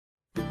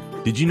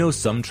Did you know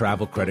some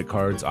travel credit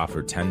cards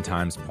offer 10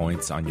 times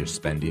points on your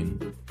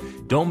spending?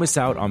 Don't miss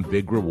out on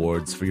big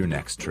rewards for your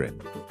next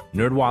trip.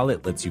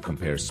 NerdWallet lets you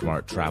compare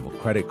smart travel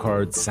credit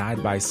cards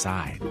side by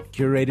side,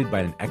 curated by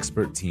an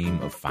expert team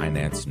of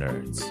finance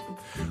nerds.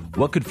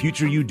 What could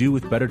future you do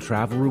with better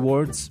travel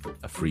rewards?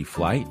 A free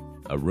flight?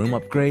 A room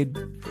upgrade?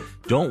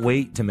 Don't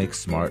wait to make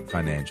smart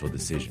financial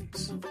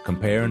decisions.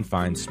 Compare and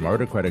find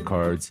smarter credit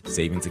cards,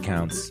 savings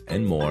accounts,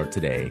 and more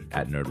today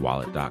at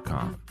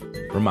nerdwallet.com.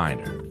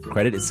 Reminder,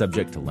 credit is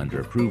subject to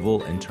lender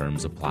approval and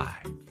terms apply.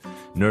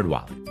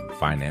 NerdWallet,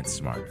 finance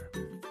smarter.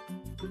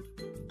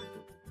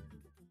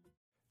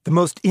 The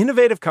most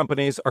innovative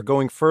companies are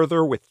going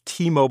further with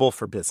T-Mobile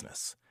for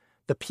Business.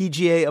 The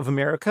PGA of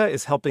America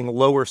is helping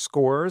lower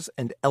scores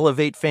and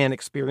elevate fan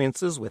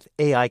experiences with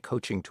AI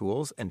coaching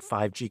tools and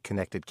 5G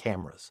connected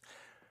cameras.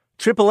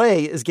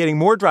 AAA is getting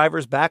more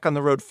drivers back on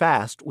the road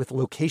fast with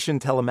location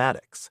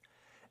telematics.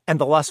 And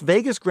the Las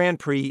Vegas Grand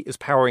Prix is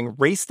powering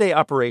race day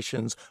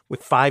operations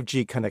with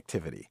 5G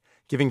connectivity,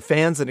 giving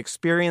fans an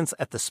experience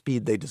at the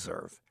speed they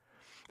deserve.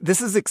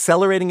 This is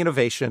accelerating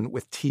innovation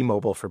with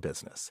T-Mobile for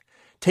Business.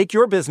 Take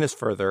your business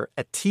further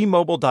at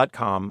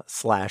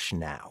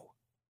T-Mobile.com/now.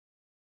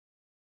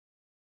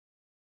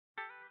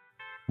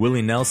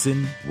 Willie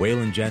Nelson,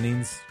 Waylon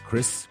Jennings,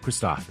 Chris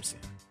Christopherson.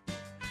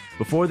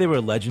 Before they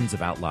were legends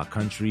of outlaw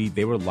country,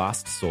 they were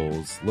lost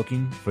souls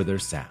looking for their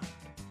sound.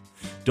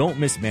 Don't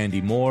miss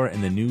Mandy Moore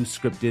and the new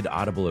scripted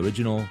Audible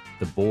original,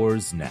 The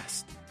Boar's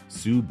Nest,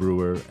 Sue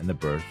Brewer and the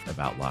Birth of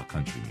Outlaw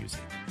Country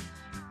Music.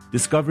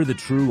 Discover the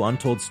true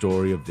untold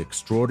story of the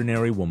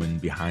extraordinary woman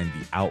behind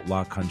the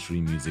outlaw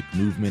country music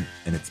movement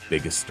and its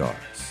biggest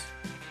stars.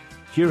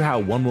 Hear how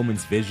one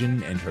woman's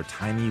vision and her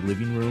tiny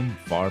living room,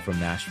 far from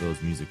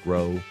Nashville's Music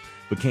Row,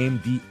 became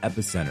the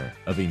epicenter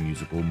of a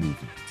musical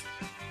movement.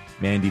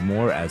 Mandy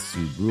Moore as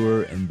Sue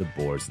Brewer in The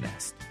Boar's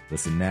Nest.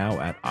 Listen now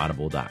at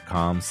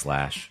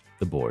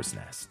audible.com/The Boar's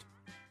Nest.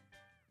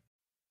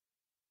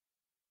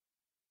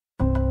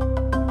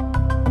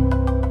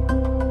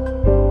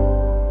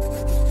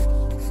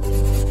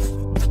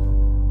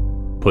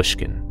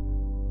 Pushkin.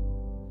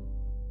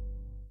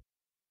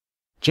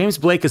 James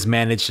Blake has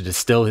managed to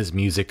distill his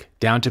music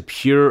down to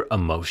pure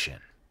emotion.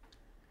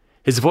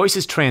 His voice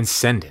is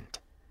transcendent,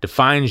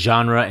 defying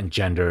genre and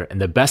gender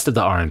and the best of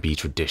the R&B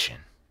tradition.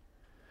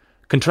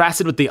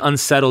 Contrasted with the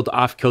unsettled,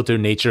 off-kilter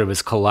nature of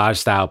his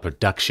collage-style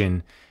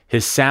production,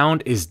 his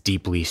sound is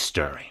deeply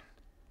stirring.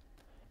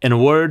 In a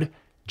word,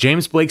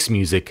 James Blake's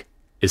music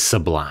is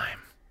sublime.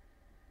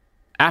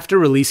 After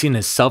releasing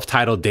his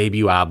self-titled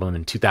debut album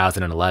in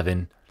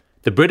 2011,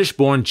 the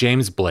British-born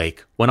James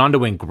Blake went on to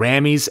win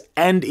Grammys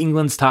and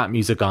England's top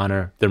music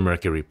honor, the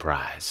Mercury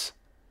Prize.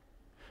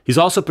 He's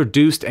also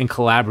produced and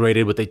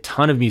collaborated with a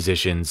ton of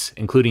musicians,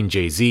 including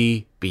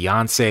Jay-Z,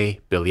 Beyoncé,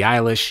 Billie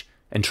Eilish,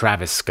 and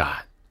Travis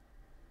Scott.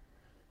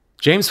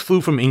 James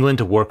flew from England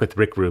to work with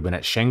Rick Rubin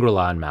at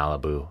Shangri-La in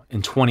Malibu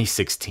in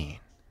 2016.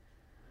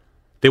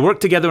 They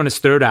worked together on his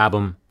third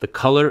album, The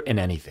Color in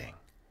Anything.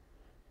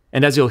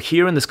 And as you'll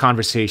hear in this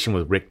conversation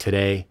with Rick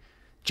today,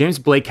 James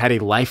Blake had a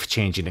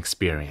life-changing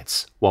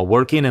experience while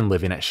working and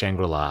living at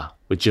Shangri-La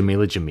with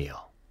Jamila Jamil,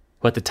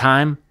 who at the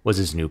time was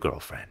his new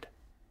girlfriend.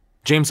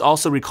 James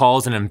also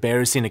recalls an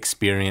embarrassing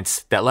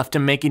experience that left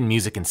him making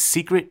music in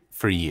secret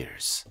for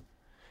years,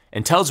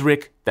 and tells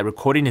Rick that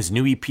recording his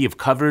new EP of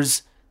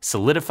covers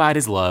solidified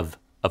his love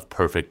of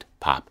perfect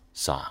pop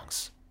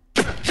songs.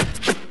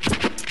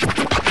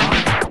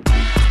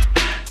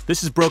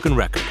 This is Broken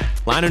Record,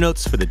 liner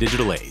notes for the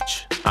digital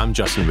age. I'm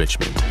Justin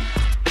Richmond.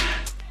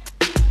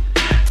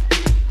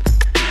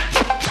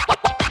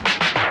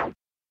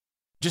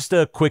 Just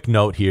a quick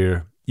note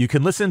here. You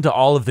can listen to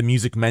all of the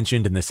music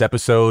mentioned in this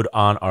episode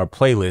on our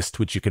playlist,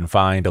 which you can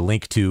find a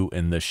link to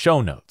in the show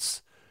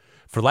notes.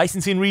 For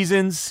licensing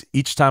reasons,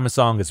 each time a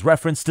song is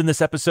referenced in this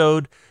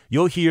episode,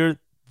 you'll hear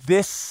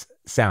this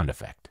sound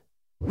effect.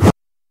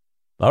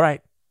 All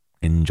right,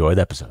 enjoy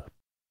the episode.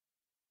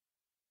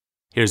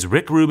 Here's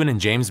Rick Rubin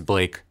and James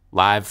Blake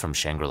live from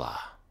Shangri-La.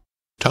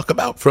 Talk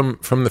about from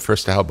the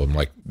first album,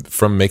 like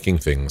from making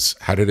things.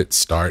 How did it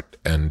start,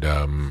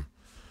 and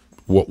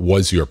what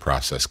was your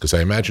process? Because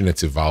I imagine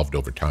it's evolved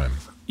over time.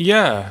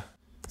 Yeah.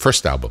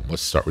 First album.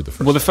 Let's start with the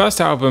first. Well, the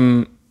first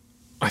album,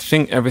 I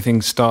think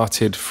everything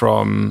started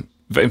from,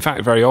 in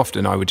fact, very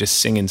often I would just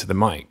sing into the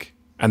mic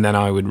and then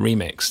I would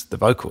remix the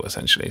vocal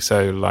essentially.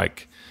 So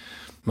like,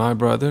 my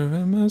brother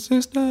and my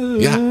sister.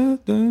 Yeah.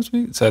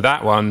 So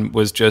that one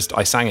was just,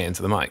 I sang it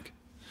into the mic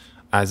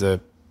as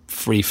a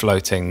free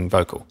floating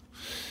vocal.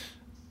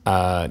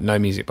 No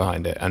music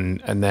behind it.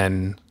 And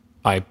then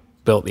I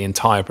built the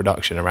entire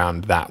production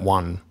around that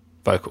one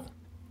vocal.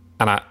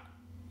 And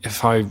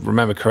if I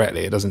remember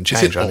correctly, it doesn't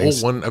change. I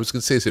was going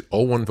to say, is it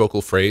all one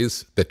vocal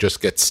phrase that just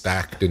gets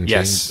stacked and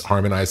changed,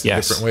 harmonized in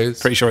different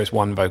ways? Pretty sure it's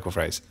one vocal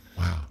phrase.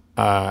 Wow.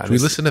 Can we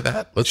listen to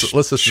that? Let's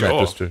listen to that.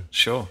 Just to...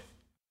 Sure.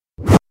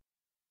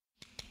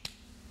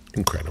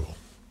 Incredible.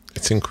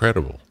 It's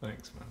incredible.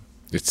 Thanks, man.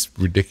 It's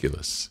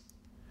ridiculous.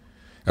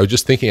 I was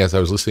just thinking as I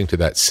was listening to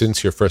that,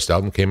 since your first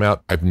album came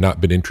out, I've not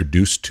been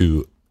introduced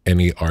to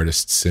any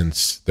artist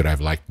since that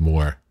I've liked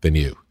more than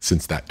you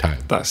since that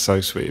time. That's so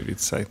sweet of you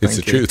to say. It's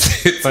the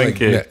truth. It's Thank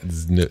you.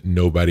 there's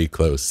nobody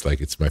close. Like,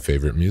 it's my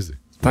favorite music.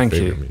 Thank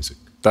favorite you. Music.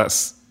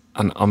 That's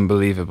an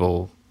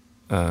unbelievable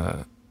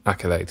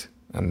accolade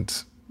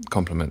and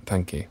compliment.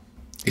 Thank you.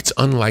 It's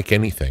unlike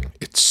anything.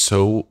 It's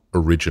so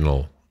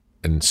original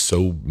and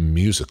so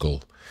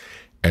musical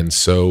and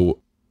so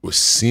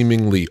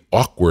seemingly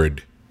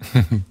awkward,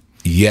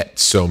 yet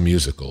so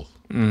musical.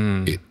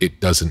 It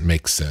doesn't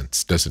make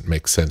sense. Doesn't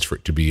make sense for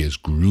it to be as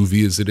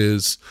groovy as it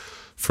is,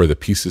 for the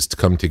pieces to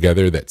come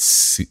together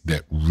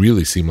that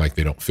really seem like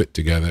they don't fit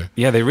together.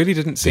 Yeah, they really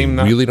didn't seem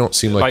They really don't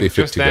seem like they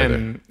fit just together.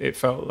 Then, it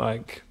felt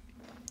like,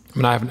 I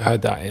mean, I haven't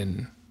heard that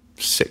in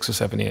 6 or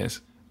 7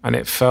 years, and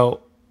it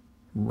felt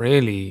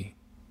really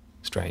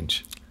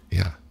strange.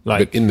 Yeah,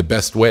 Like- but in the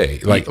best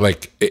way.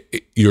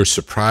 You're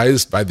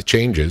surprised by the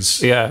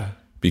changes. Yeah.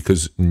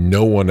 Because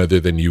no one other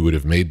than you would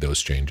have made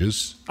those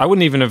changes. I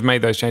wouldn't even have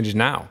made those changes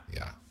now.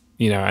 Yeah.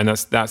 And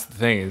that's the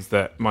thing, is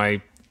that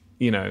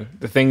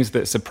the things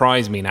that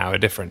surprise me now are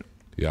different.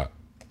 Yeah.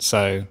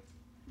 So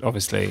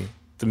obviously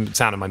the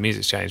sound of my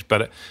music's changed,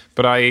 but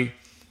I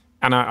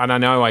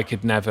know I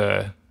could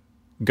never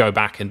go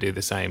back and do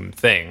the same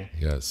thing.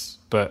 Yes.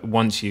 But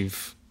once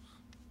you've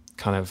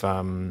kind of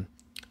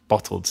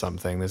bottled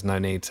something, there's no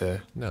need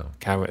to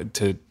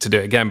do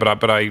it again.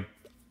 But I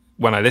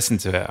when I listen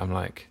to it, I'm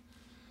like,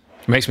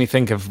 it makes me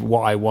think of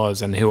what I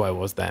was and who I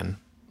was then.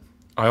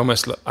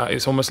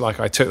 It's almost like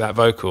I took that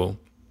vocal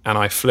and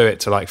I flew it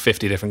to like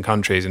 50 different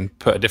countries and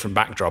put a different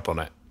backdrop on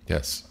it.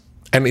 Yes.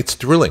 And it's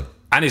thrilling.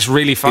 And it's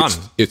really fun.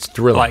 It's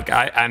thrilling.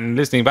 And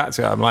listening back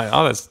to it, I'm like,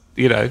 oh, that's,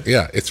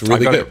 Yeah, it's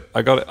really good.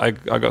 I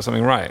got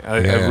something right.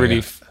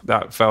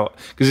 That felt,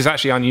 because it's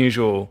actually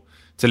unusual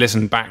to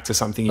listen back to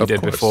something you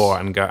did before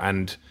and go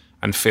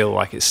and feel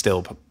like it's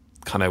still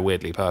kind of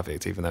weirdly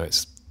perfect, even though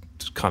it's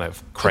kind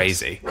of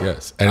crazy.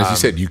 Yes. And as you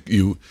said,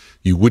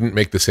 you wouldn't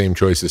make the same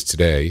choices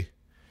today,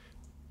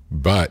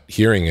 but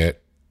hearing it,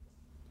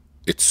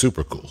 it's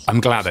super cool. I'm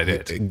glad I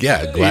did.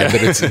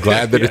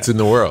 That it's in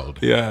the world.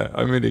 Yeah,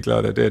 I'm really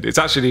glad I did. It's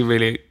actually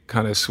really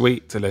kind of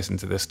sweet to listen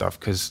to this stuff,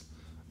 because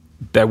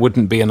there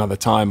wouldn't be another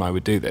time I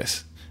would do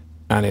this,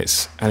 and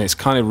it's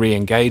kind of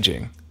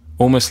re-engaging,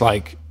 almost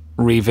like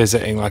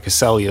revisiting like a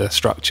cellular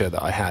structure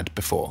that I had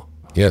before.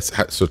 Yes.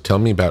 So tell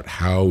me about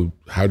how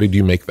did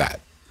you make that?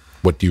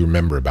 What do you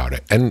remember about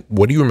it? And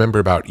what do you remember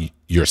about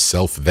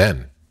yourself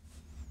then?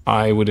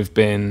 I would have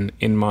been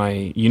in my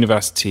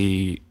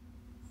university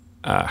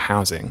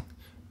housing.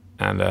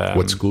 And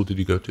what school did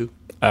you go to?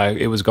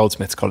 It was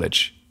Goldsmiths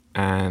College.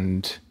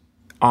 And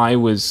I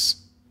was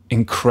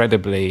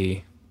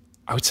incredibly,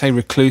 I would say,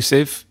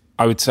 reclusive.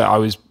 I would say I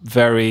was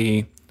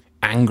very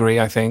angry,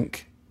 I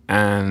think,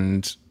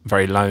 and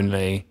very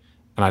lonely.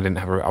 And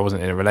I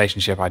wasn't in a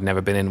relationship. I'd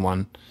never been in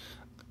one.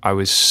 I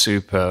was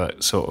super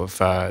sort of,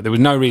 there was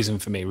no reason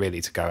for me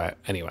really to go out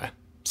anywhere.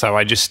 So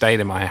I just stayed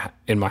in my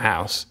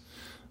house.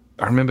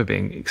 I remember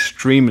being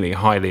extremely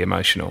highly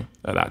emotional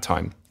at that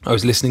time. I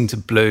was listening to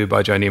Blue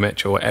by Joni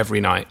Mitchell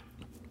every night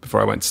before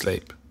I went to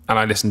sleep. And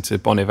I listened to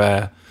Bon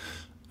Iver,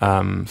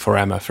 For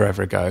Emma,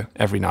 Forever Ago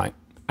every night.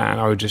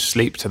 And I would just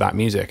sleep to that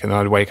music. And then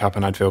I'd wake up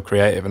and I'd feel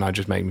creative and I'd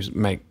just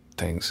make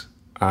things.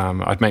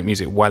 I'd make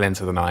music well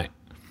into the night.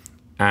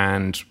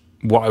 And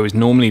what I was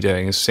normally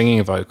doing is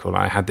singing a vocal.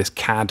 I had this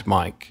CAD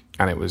mic,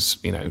 and it was,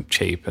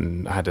 cheap,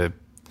 and I had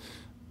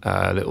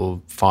a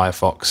little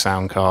Firefox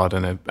sound card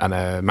and a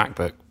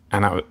MacBook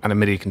and a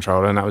MIDI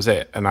controller, and that was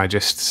it. And I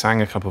just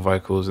sang a couple of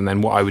vocals, and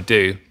then what I would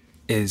do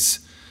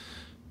is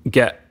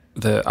get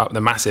the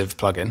Massive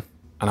plugin,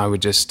 and I'd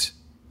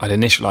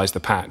initialize the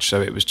patch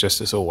so it was just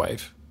a saw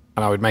wave,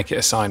 and I would make it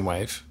a sine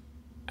wave,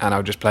 and I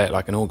would just play it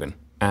like an organ.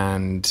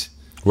 And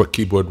what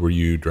keyboard were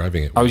you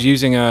driving it with? I was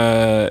using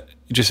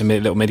just a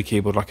little MIDI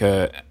keyboard, like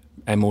a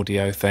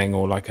M-Audio thing,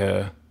 or like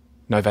a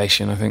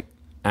Novation, I think.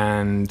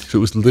 And so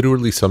it was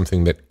literally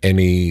something that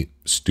any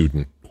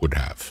student would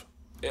have.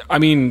 I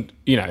mean,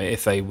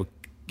 if they were,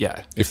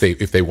 yeah. If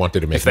they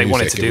wanted to make if they music,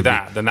 wanted to do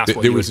that, then that's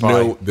what you would buy.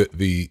 There was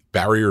the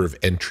barrier of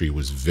entry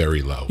was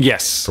very low.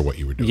 Yes, for what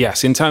you were doing.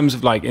 Yes, in terms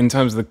of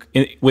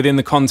within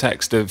the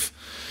context of,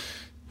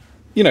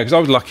 because I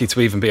was lucky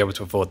to even be able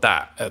to afford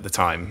that at the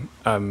time.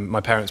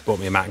 My parents bought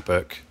me a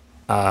MacBook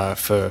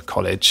for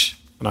college,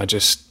 and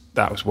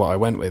that was what I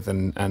went with,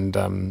 and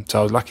so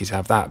I was lucky to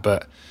have that.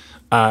 But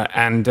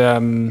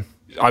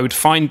I would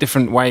find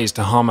different ways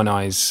to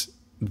harmonize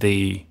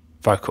the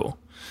vocal.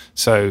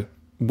 So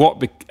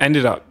what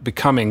ended up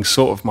becoming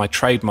sort of my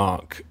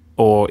trademark,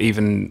 or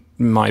even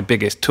my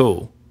biggest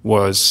tool,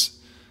 was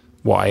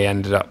what I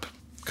ended up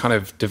kind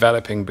of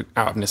developing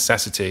out of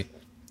necessity,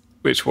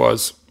 which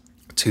was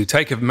to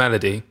take a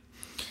melody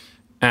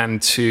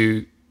and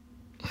to,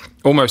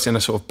 almost in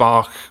a sort of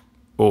Bach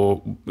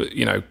or,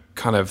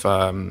 kind of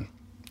in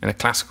a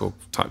classical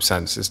type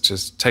sense, is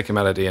just take a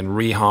melody and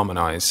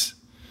reharmonize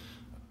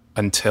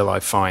until I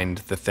find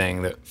the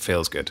thing that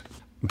feels good.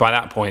 By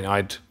that point,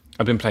 I'd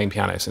been playing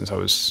piano since I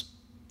was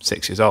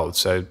 6 years old,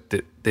 so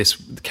this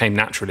came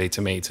naturally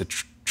to me to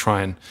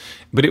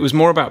but it was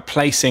more about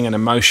placing an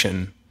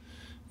emotion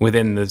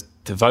within the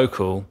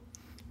vocal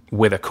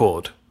with a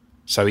chord.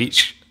 So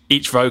each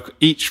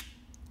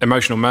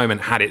emotional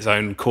moment had its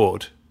own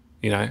chord,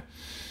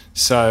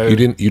 So you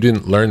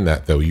didn't learn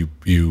that though. You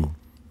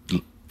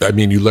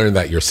learned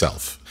that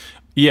yourself.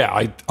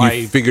 Yeah,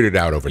 I figured it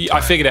out over time.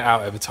 I figured it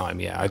out over time.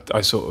 Yeah,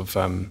 I sort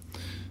of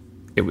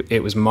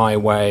it was my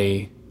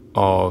way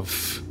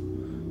of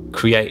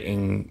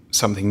creating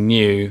something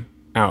new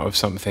out of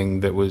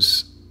something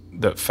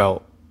that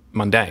felt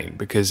mundane,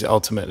 because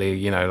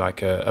ultimately,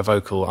 like a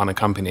vocal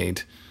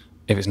unaccompanied,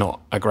 if it's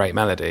not a great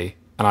melody,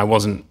 and I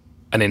wasn't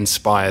an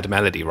inspired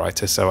melody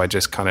writer, so I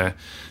just kind of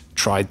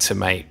tried to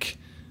make,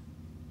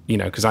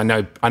 because I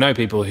know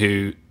people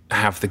who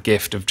have the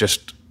gift of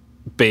just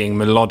being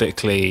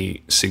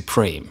melodically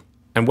supreme,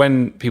 and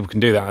when people can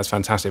do that, that's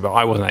fantastic, but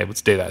I wasn't able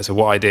to do that. So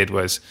what I did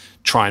was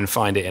try and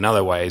find it in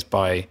other ways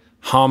by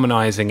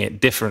harmonizing it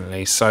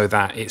differently so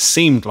that it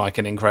seemed like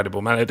an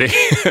incredible melody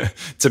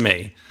to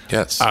me.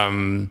 Yes. I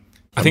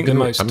think I'm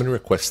going to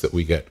request that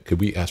could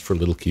we ask for a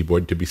little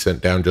keyboard to be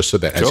sent down, just so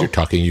that as you're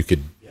talking, you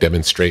could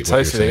demonstrate what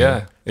you're saying?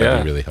 Yeah.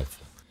 That'd be really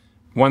helpful.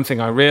 One thing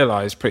I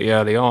realized pretty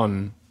early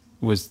on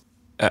was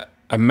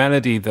a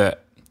melody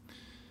that,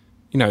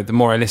 the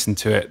more I listened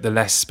to it, the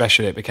less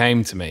special it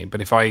became to me.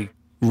 But if I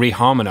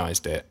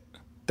reharmonized it,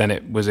 then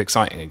it was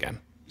exciting again.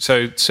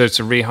 So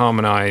to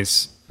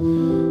reharmonize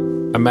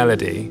a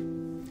melody,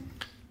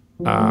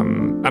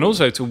 and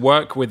also to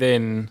work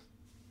within,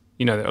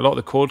 a lot of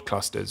the chord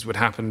clusters would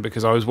happen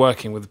because I was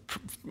working with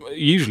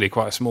usually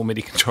quite a small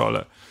MIDI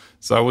controller.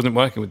 So I wasn't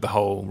working with the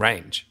whole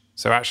range.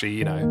 So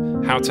actually,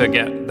 how to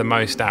get the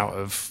most out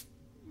of,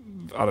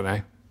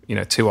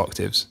 2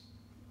 octaves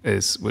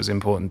was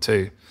important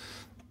too.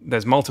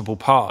 There's multiple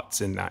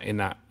parts in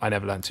that I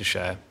never learned to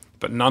share,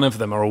 but none of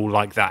them are all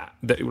like that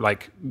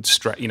like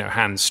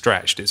hands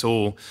stretched. It's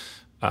all,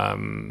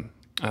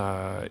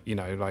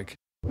 like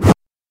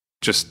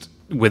just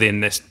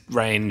within this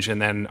range,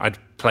 and then I'd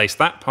place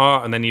that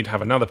part, and then you'd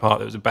have another part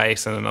that was a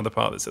bass and another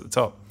part that's at the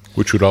top.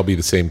 Which would all be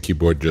the same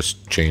keyboard,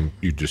 just change.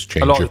 You just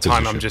change. A lot your of the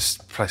time,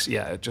 position.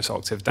 I'm just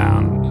octave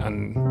down,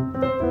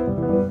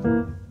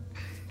 and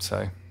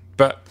so.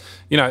 But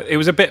it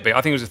was a bit big.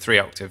 I think it was a 3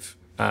 octave.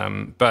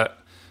 But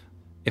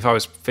if I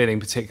was feeling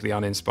particularly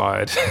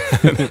uninspired,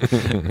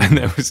 and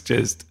there was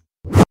just,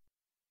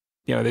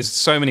 there's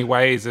so many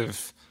ways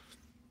of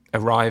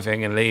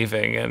arriving and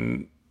leaving,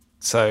 and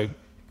so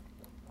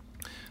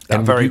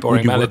that very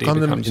boring melody. Would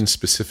you work on them in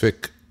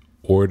specific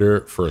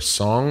order for a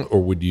song,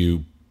 or would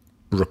you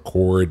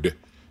record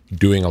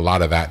doing a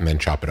lot of that and then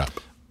chop it up?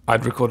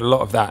 I'd record a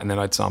lot of that and then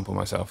I'd sample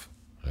myself,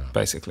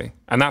 basically.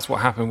 And that's what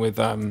happened with,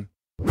 as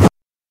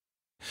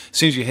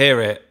soon as you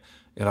hear it,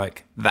 you're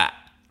like, that.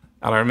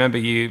 And I remember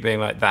you being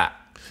like, that.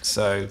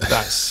 So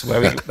that's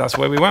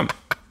where we went.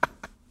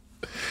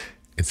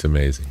 It's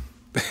amazing.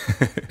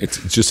 It's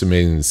just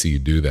amazing to see you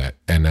do that.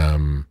 And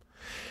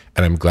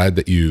I'm glad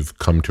that you've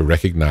come to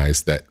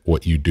recognize that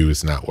what you do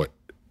is not what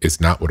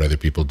other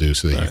people do,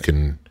 so that you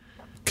can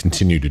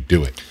continue to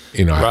do it.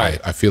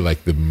 I feel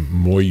like the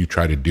more you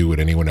try to do what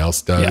anyone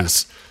else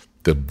does,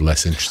 the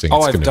less interesting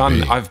it's going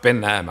to be. I've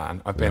been there,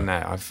 man. I've been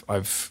there.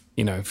 I've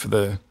for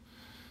the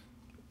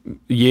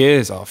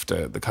years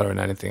after The Colour in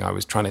Anything, I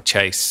was trying to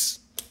chase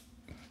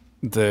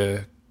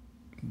the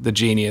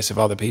genius of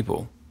other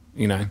people,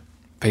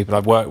 people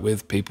I've worked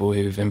with, people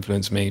who've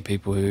influenced me,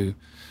 people who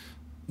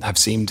have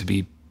seemed to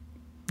be,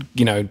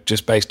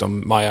 just based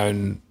on my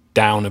own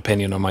down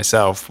opinion on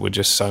myself, were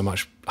just so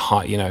much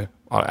high, at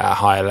a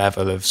higher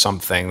level of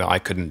something that I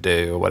couldn't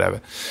do or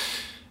whatever.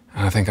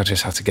 And I think I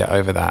just have to get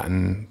over that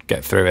and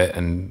get through it.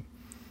 And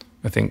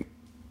I think,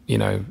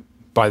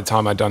 by the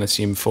time I'd done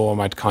Assume Form,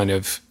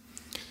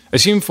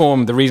 Assume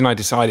Form, the reason I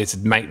decided to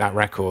make that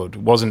record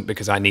wasn't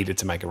because I needed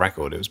to make a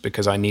record. It was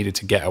because I needed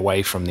to get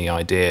away from the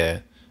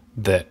idea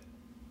that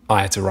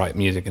I had to write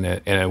music in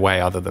a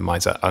way other than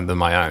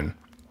my own.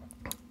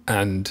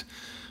 And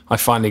I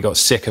finally got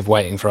sick of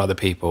waiting for other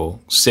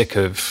people,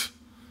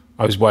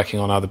 I was working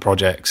on other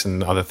projects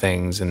and other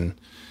things, and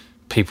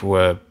people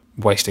were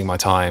wasting my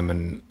time.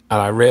 And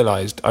I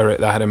realized,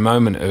 I had a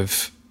moment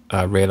of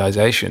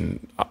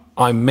realization.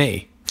 I'm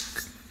me.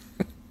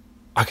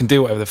 I can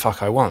do whatever the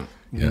fuck I want.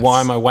 Yes.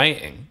 Why am I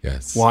waiting?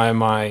 Yes. Why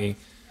am I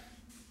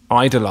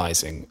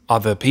idolizing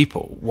other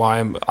people?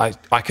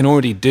 I can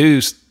already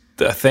do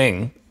a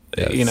thing,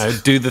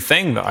 do the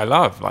thing that I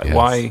love.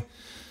 Why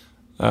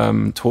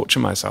torture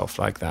myself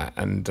like that?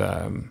 And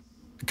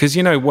because,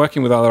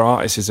 working with other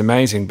artists is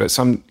amazing, but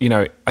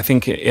I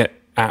think it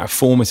at a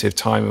formative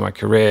time in my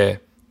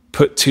career,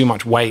 put too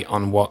much weight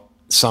on what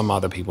some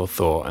other people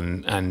thought,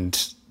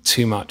 and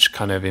too much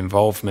kind of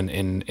involvement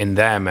in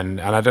them.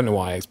 And I don't know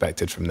what I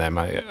expected from them.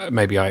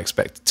 Maybe I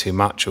expected too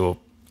much or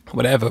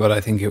whatever, but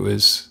I think it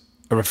was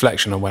a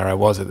reflection on where I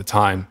was at the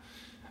time.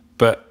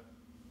 But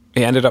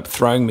it ended up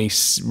throwing me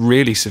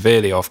really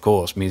severely off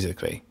course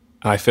musically.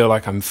 And I feel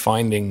like I'm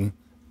finding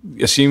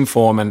Assume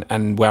Form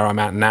and where I'm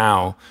at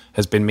now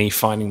has been me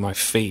finding my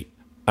feet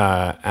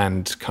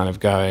and kind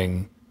of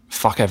going,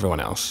 fuck everyone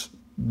else.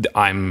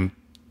 I'm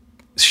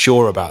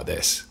sure about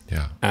this.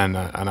 Yeah. And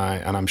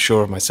I'm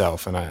sure of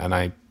myself, and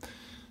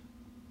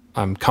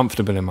I'm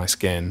comfortable in my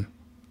skin,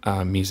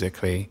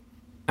 musically,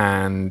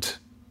 and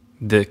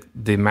the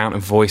amount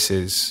of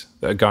voices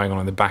that are going on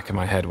in the back of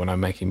my head when I'm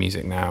making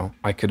music now,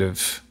 I could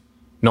have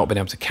not been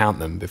able to count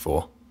them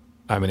before.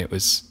 I mean, it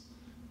was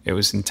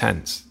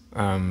intense,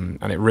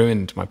 and it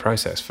ruined my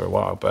process for a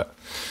while. But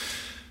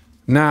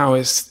now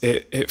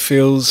it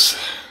feels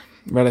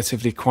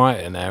relatively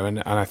quiet in there,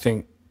 and I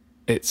think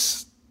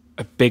it's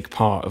a big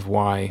part of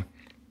why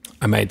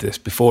I made this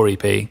before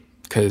EP,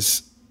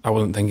 because I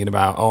wasn't thinking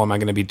about, am I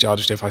going to be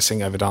judged if I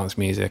sing over dance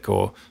music,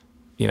 or,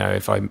 you know,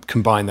 if I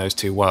combine those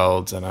two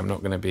worlds, and I'm not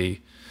going to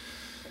be,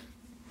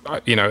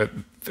 you know,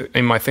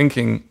 in my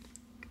thinking,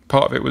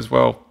 part of it was,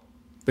 well,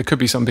 there could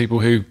be some people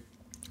who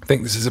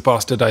think this is a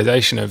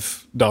bastardization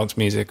of dance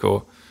music,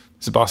 or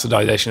it's a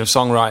bastardization of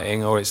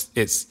songwriting, or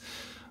it's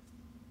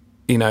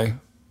you know,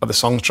 are the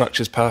song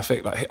structures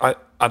perfect? Like,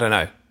 I don't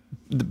know.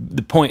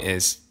 The point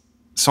is,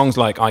 songs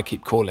like I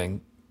Keep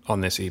Calling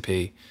on this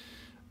EP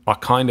are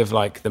kind of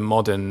like the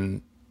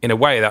modern, in a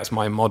way, that's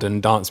my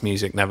modern dance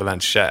music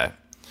Neverland Share.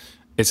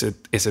 It's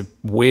a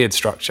weird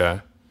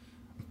structure,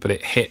 but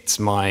it hits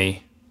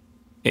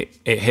it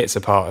hits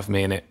a part of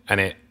me, and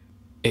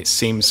it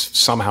seems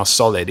somehow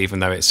solid, even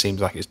though it seems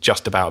like it's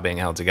just about being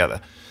held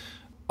together.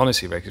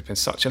 Honestly, Rick, it's been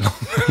such a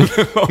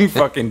long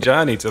fucking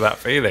journey to that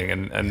feeling,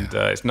 and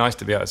it's nice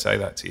to be able to say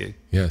that to you.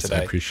 Yes, today. I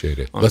appreciate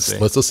it. Honestly.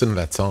 Let's listen to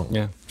that song.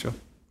 Yeah, sure.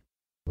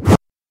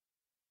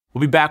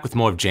 We'll be back with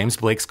more of James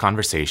Blake's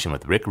conversation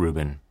with Rick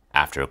Rubin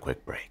after a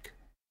quick break.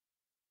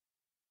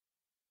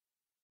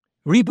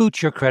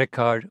 Reboot your credit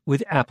card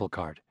with Apple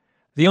Card,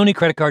 the only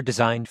credit card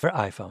designed for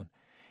iPhone.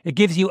 It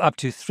gives you up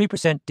to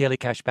 3% daily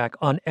cash back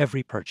on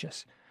every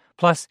purchase.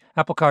 Plus,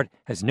 Apple Card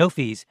has no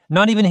fees,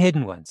 not even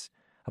hidden ones.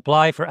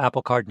 Apply for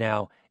Apple Card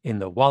now in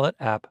the Wallet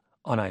app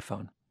on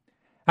iPhone.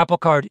 Apple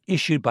Card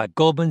issued by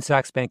Goldman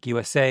Sachs Bank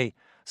USA,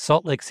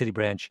 Salt Lake City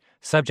branch,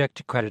 subject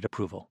to credit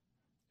approval.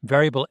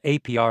 Variable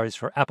APRs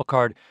for Apple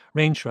Card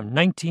range from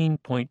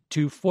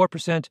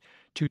 19.24%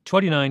 to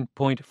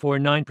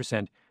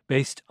 29.49%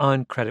 based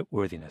on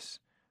creditworthiness.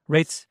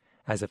 Rates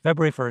as of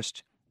February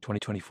 1st,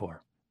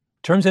 2024.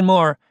 Terms and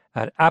more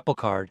at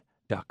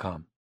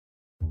applecard.com.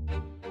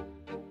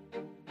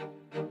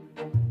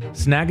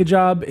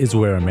 Snagajob is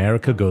where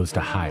America goes to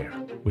hire,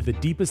 with the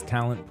deepest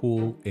talent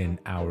pool in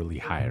hourly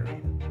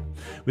hiring.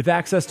 With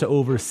access to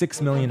over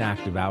 6 million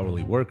active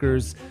hourly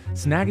workers,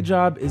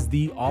 Snagajob is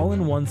the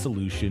all-in-one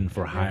solution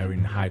for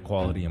hiring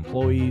high-quality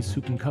employees who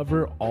can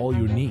cover all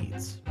your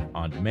needs: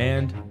 on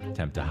demand,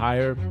 temp to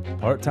hire,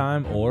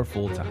 part-time, or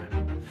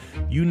full-time.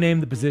 You name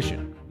the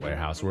position: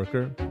 warehouse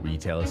worker,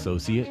 retail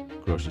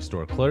associate, grocery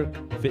store clerk,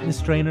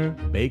 fitness trainer,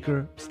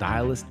 baker,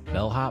 stylist,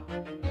 bellhop,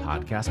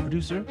 podcast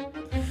producer.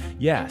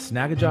 Yeah,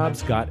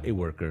 Snagajob's got a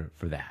worker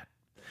for that.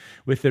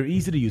 With their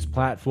easy-to-use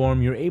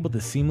platform, you're able to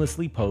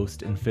seamlessly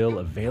post and fill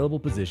available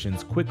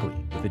positions quickly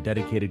with a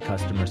dedicated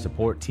customer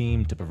support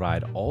team to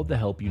provide all the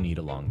help you need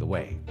along the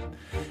way.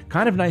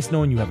 Kind of nice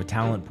knowing you have a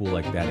talent pool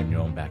like that in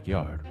your own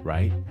backyard,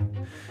 right?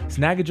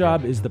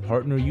 Snagajob is the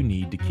partner you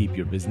need to keep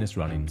your business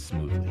running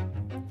smoothly.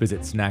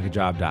 Visit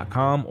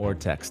snagajob.com or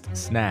text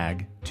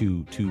SNAG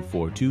to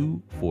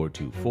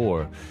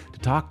 242-424 to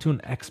talk to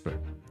an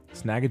expert.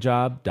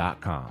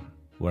 Snagajob.com,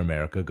 where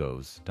America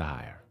goes to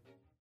hire.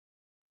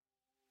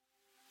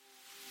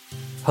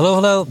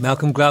 Hello,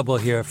 Malcolm Gladwell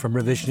here from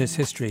Revisionist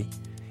History.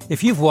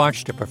 If you've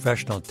watched a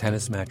professional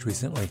tennis match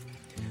recently,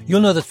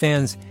 you'll know that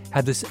fans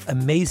have this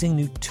amazing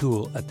new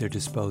tool at their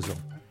disposal.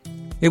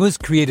 It was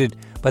created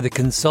by the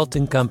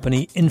consulting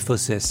company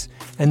Infosys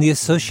and the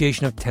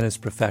Association of Tennis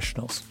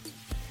Professionals.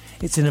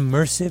 It's an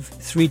immersive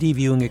 3D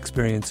viewing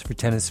experience for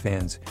tennis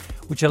fans,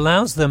 which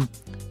allows them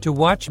to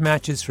watch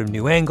matches from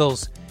new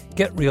angles,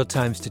 get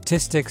real-time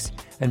statistics,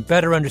 and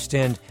better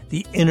understand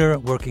the inner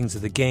workings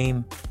of the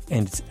game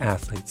and its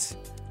athletes.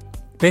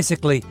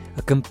 Basically,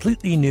 a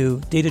completely new,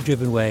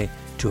 data-driven way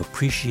to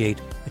appreciate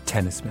a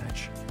tennis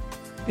match.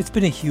 It's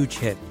been a huge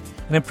hit,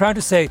 and I'm proud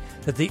to say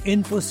that the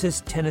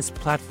Infosys Tennis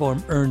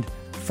platform earned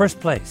first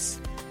place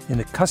in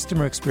the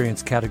customer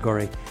experience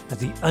category at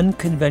the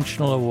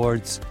Unconventional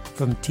Awards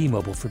from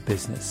T-Mobile for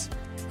Business,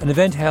 an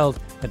event held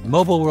at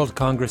Mobile World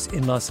Congress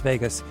in Las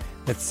Vegas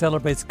that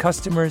celebrates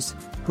customers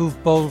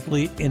who've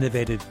boldly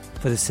innovated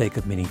for the sake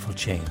of meaningful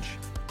change.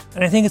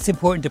 And I think it's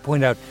important to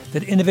point out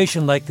that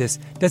innovation like this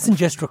doesn't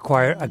just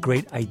require a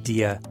great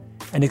idea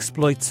and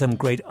exploit some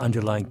great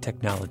underlying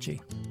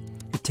technology.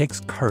 It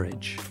takes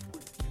courage.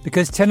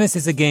 Because tennis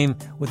is a game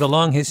with a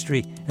long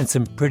history and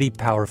some pretty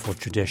powerful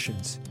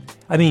traditions.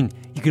 I mean,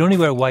 you can only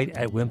wear white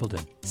at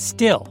Wimbledon.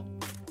 Still,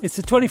 it's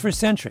the 21st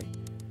century.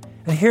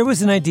 And here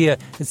was an idea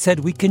that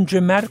said we can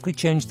dramatically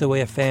change the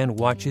way a fan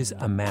watches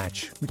a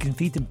match. We can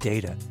feed them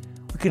data.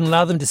 We can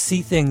allow them to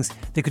see things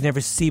they could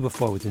never see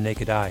before with the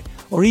naked eye,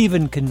 or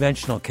even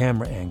conventional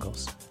camera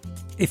angles.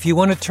 If you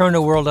want to turn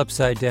a world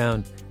upside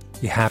down,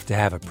 you have to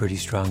have a pretty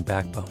strong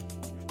backbone.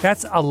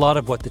 That's a lot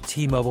of what the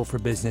T-Mobile for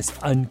Business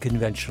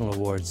Unconventional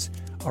Awards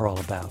are all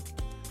about.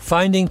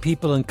 Finding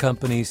people and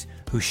companies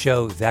who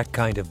show that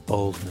kind of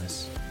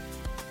boldness.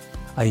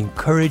 I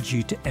encourage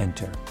you to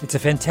enter. It's a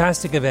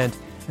fantastic event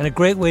and a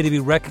great way to be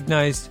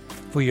recognized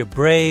for your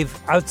brave,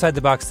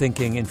 outside-the-box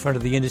thinking in front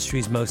of the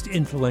industry's most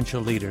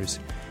influential leaders.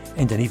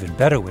 And an even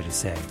better way to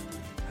say,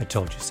 I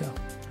told you so.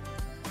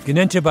 You can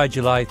enter by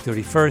July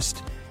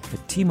 31st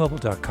at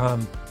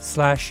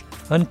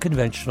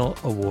T-Mobile.com/unconventional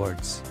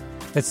awards.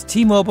 That's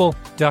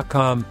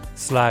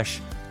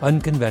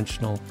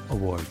T-Mobile.com/unconventional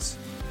awards.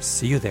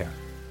 See you there.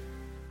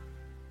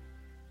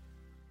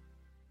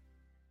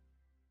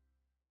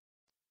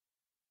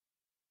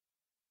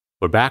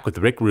 We're back with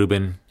Rick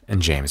Rubin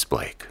and James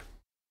Blake.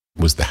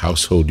 Was the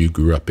household you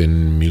grew up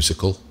in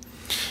musical?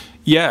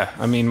 Yeah,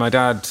 I mean, my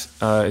dad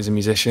is a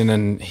musician,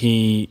 and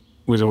he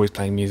was always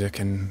playing music,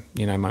 and,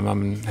 you know, my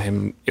mum and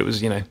him, it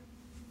was, you know,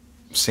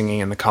 singing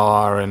in the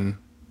car and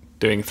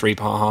doing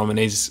 3-part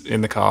harmonies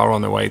in the car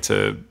on the way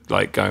to,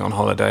 like, going on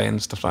holiday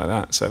and stuff like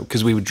that. So,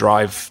 because we would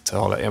drive to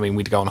holiday, I mean,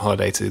 we'd go on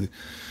holiday to,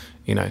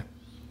 you know,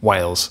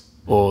 Wales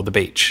or the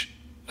beach.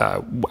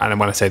 And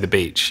when I say the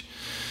beach,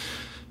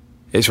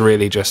 it's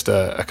really just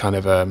a kind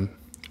of a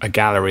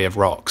gallery of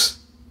rocks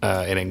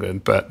in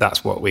England, but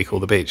that's what we call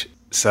the beach.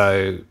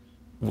 So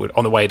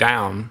on the way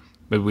down,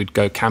 we'd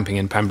go camping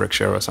in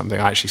Pembrokeshire or something.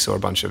 I actually saw a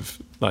bunch of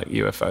like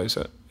UFOs.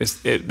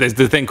 There's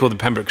the thing called the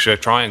Pembrokeshire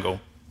Triangle,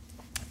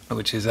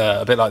 which is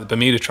a bit like the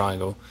Bermuda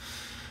Triangle,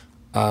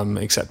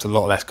 except a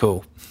lot less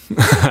cool.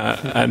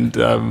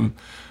 And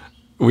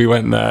we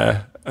went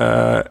there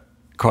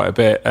quite a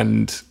bit,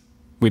 and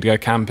we'd go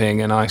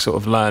camping, and I sort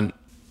of learned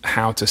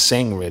how to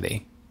sing,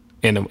 really,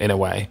 in a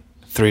way,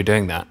 through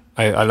doing that.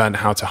 I learned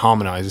how to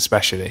harmonize,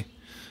 especially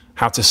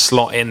how to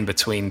slot in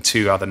between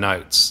two other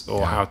notes,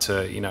 or how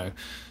to, you know,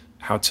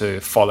 how to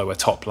follow a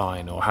top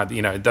line, or how,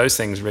 you know, those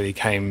things really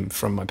came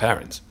from my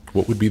parents.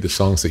 What would be the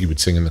songs that you would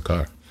sing in the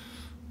car?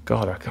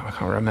 God, I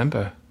can't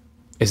remember.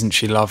 Isn't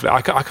She Lovely?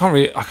 I can't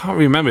really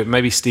remember it.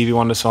 Maybe Stevie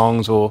Wonder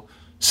songs, or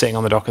Sitting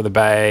on the Dock of the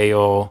Bay,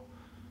 or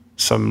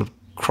some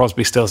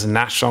Crosby, Stills and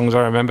Nash songs.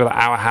 I remember like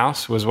Our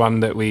House was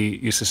one that we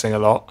used to sing a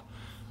lot.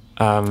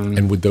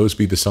 And would those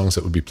be the songs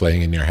that would be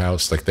playing in your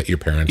house, like that your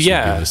parents would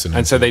be listening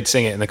and so to? they'd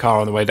sing it in the car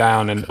on the way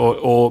down, and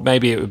or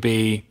maybe it would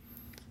be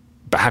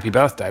Happy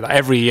Birthday. Like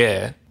every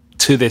year,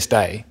 to this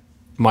day,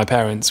 my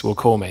parents will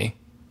call me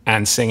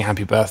and sing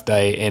Happy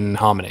Birthday in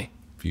harmony.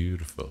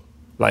 Beautiful.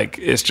 Like,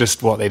 it's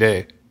just what they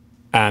do.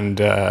 And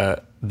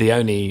the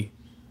only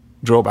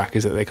drawback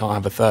is that they can't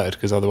have a third,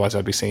 because otherwise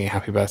I'd be singing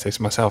Happy Birthday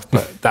to myself.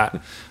 But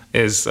that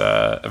is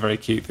a very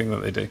cute thing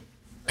that they do.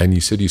 And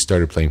you said you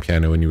started playing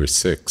piano when you were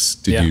 6.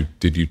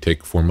 Did you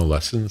take formal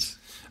lessons?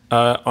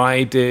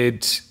 I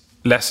did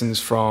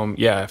lessons from,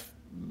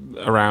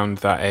 around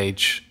that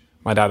age.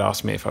 My dad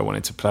asked me if I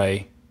wanted to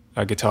play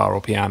a guitar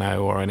or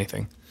piano or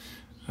anything.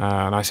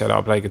 And I said,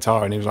 I'll play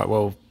guitar. And he was like,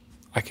 well,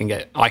 I can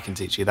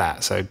teach you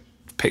that. So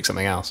pick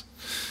something else.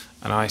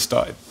 And I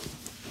started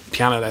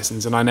piano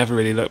lessons, and I never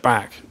really looked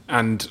back.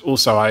 And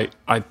also,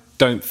 I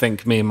don't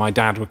think me and my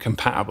dad were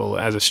compatible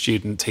as a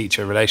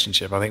student-teacher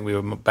relationship. I think we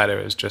were better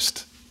as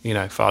just, you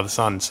know,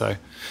 father-son. So.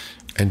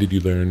 And did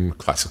you learn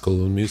classical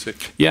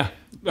music? Yeah,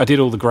 I did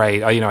all the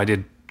grade. I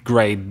did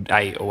grade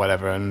 8 or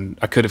whatever, and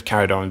I could have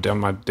carried on and done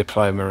my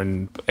diploma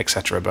and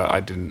etc. But I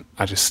didn't.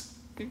 I just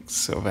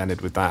sort of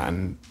ended with that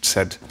and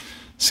said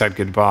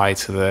goodbye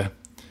to the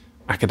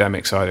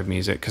academic side of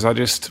music, because I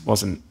just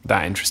wasn't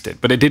that interested.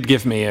 But it did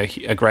give me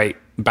a great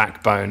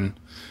backbone.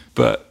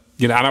 But,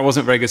 you know, and I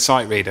wasn't a very good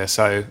sight reader.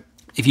 So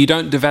if you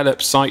don't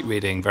develop sight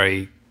reading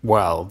very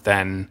well,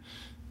 then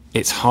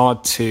it's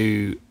hard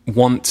to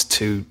want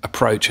to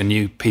approach a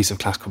new piece of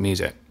classical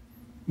music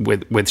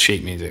with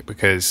sheet music,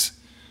 because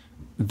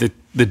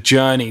the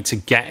journey to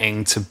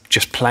getting to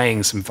just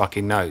playing some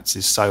fucking notes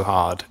is so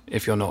hard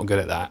if you're not good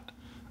at that.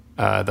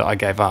 That I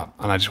gave up,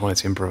 and I just wanted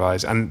to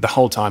improvise. And the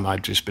whole time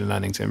I'd just been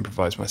learning to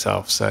improvise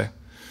myself. So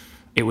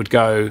it would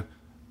go,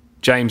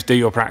 James, do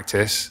your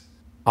practice.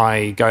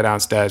 I go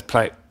downstairs,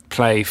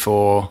 play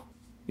for,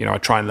 you know, I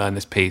try and learn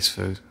this piece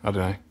for, I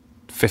don't know,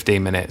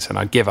 15 minutes, and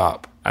I'd give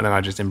up, and then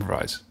I'd just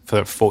improvise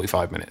for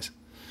 45 minutes.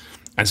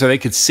 And so they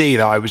could see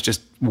that I was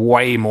just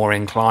way more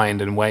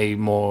inclined and way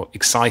more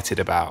excited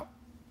about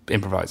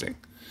improvising.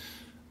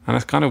 And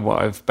that's kind of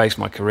what I've based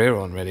my career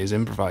on, really, is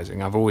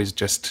improvising. I've always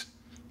just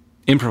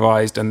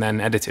improvised and then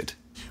edited.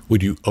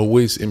 Would you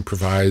always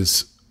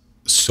improvise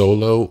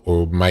solo,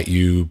 or might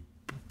you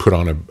put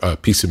on a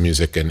piece of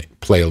music and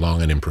play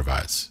along and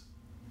improvise?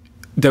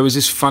 There was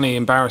this funny,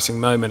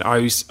 embarrassing moment. I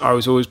was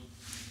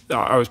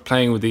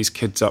playing with these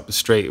kids up the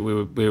street.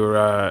 We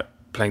were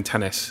playing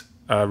tennis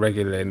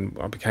regularly, and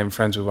I became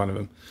friends with one of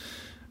them.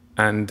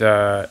 And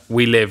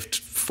we lived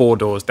 4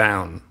 doors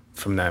down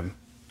from them,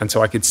 and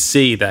so I could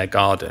see their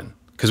garden,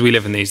 because we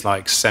live in these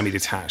like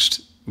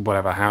semi-detached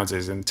whatever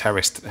houses and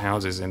terraced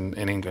houses in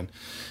England.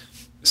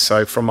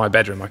 So from my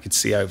bedroom I could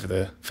see over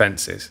the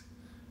fences,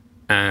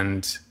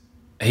 and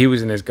he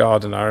was in his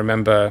garden. I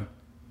remember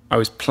I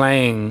would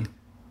play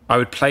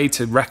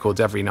to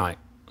records every night.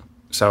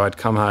 So I'd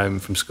come home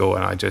from school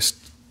and I'd just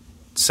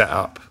set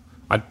up.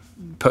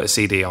 put a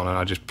CD on and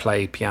I'd just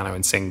play piano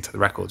and sing to the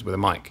records with a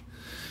mic.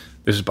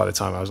 This was by the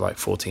time I was like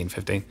 14,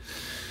 15.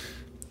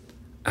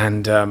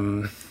 And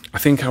I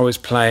think I was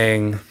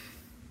playing,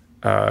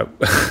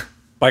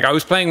 like I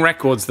was playing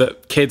records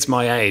that kids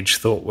my age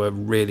thought were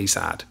really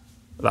sad.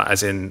 Like,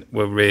 as in,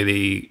 were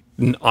really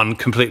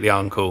completely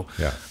uncool.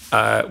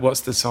 Yeah.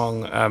 What's the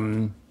song?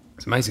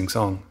 It's an amazing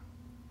song.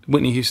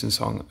 Whitney Houston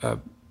song.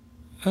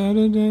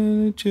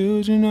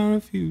 Children are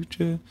a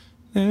future.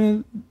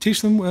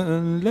 Teach them well,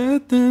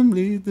 let them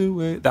lead the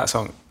way. That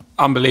song,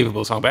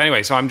 unbelievable song. But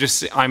anyway, so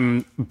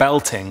I'm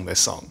belting this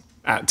song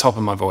at the top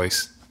of my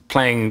voice,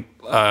 playing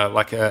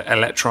like a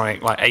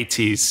electronic, like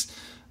 80s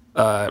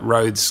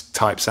Rhodes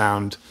type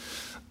sound,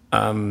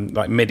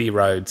 like MIDI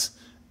Rhodes,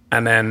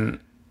 and then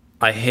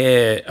I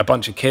hear a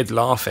bunch of kids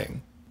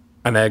laughing,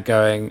 and they're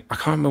going, I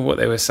can't remember what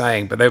they were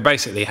saying, but they were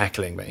basically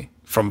heckling me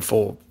from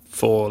four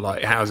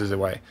like houses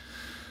away,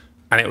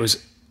 and it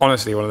was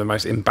honestly one of the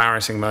most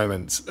embarrassing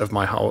moments of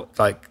my whole,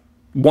 like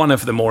one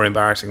of the more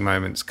embarrassing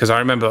moments, because I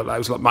remember it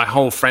was like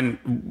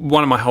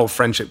one of my whole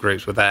friendship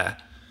groups were there,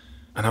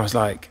 and I was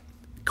like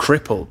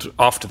crippled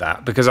after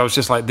that, because I was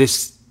just like,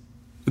 this,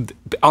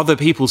 other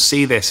people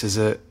see this as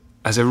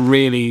a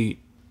really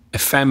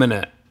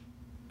effeminate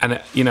and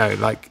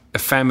like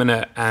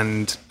effeminate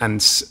and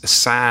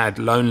sad,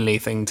 lonely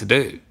thing to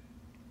do.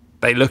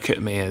 They look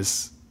at me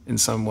as in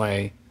some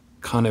way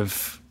kind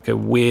of like a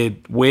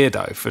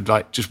weirdo for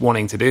like just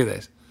wanting to do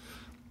this.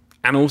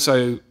 And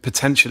also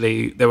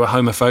potentially there were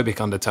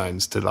homophobic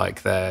undertones to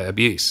like their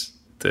abuse,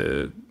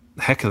 the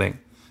heckling.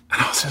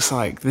 And I was just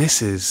like,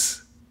 this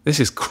is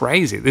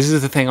crazy. This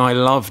is the thing I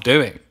love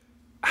doing.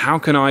 How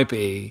can I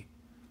be,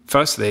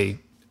 firstly,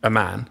 a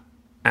man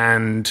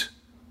and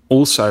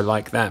also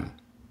like them?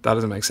 That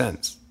doesn't make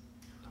sense.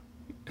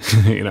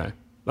 Like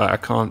I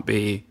can't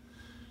be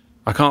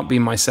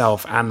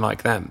myself and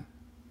like them.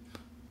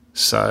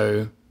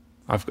 So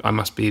I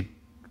must be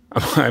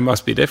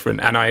different.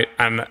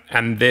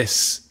 And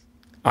this,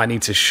 I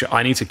need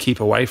to keep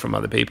away from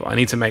other people. I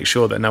need to make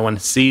sure that no one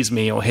sees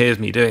me or hears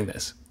me doing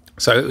this.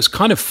 So it was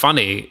kind of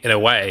funny in a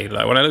way.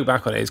 Like when I look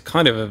back on it, it's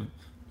kind of a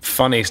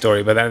funny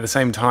story, but then at the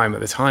same time, at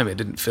the time, it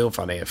didn't feel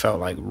funny. It felt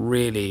like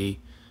really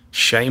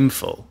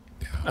shameful.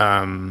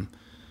 Yeah.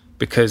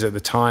 Because at the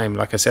time,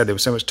 like I said, there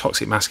was so much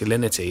toxic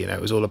masculinity. It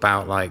was all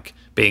about like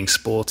being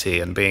sporty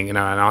and being, and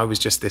I was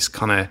just this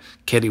kind of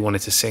kid who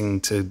wanted to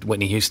sing to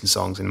Whitney Houston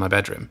songs in my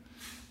bedroom.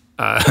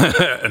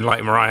 And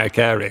like Mariah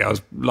Carey, I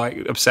was like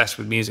obsessed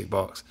with Music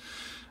Box.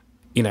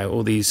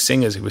 All these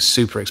singers who were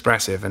super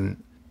expressive,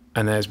 and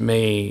there's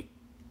me,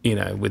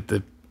 with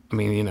the,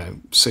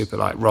 super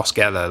like Ross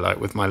Geller, like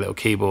with my little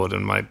keyboard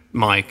and my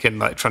mic and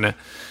like trying to,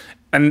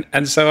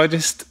 and so I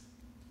just,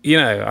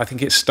 I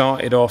think it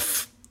started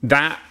off,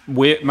 that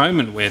weird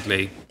moment,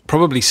 weirdly,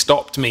 probably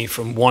stopped me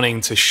from wanting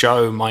to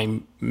show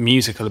my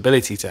musical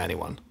ability to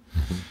anyone.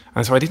 Mm-hmm.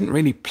 And so I didn't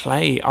really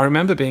play. I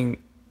remember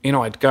being,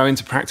 I'd go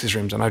into practice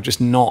rooms and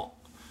I'd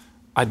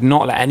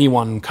not let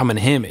anyone come and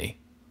hear me.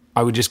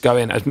 I would just go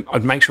in,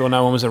 I'd make sure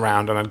no one was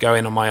around, and I'd go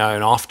in on my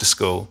own after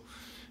school,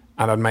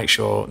 and I'd make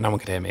sure no one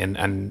could hear me,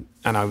 and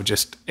I would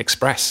just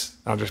express.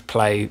 I'd just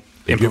play,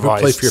 improvise. Did you ever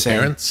play for your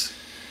parents?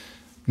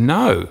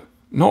 No,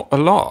 not a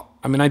lot.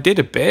 I mean, I did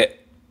a bit,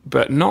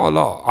 but not a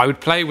lot. I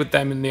would play with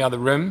them in the other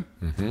room,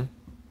 mm-hmm.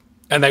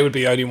 and they would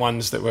be the only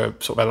ones that were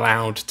sort of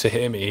allowed to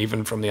hear me,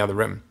 even from the other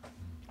room.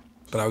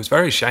 But I was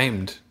very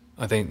ashamed,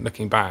 I think,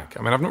 looking back.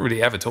 I mean, I've not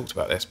really ever talked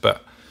about this,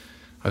 but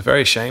I was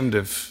very ashamed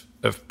of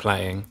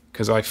playing,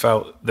 because I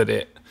felt that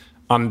it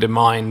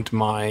undermined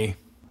my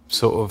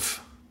sort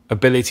of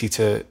ability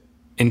to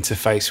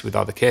interface with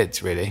other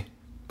kids, really.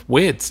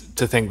 Weird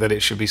to think that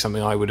it should be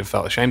something I would have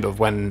felt ashamed of,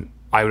 when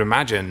I would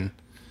imagine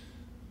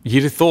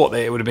you'd have thought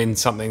that it would have been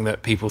something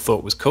that people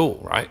thought was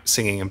cool, right?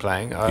 Singing and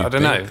playing. I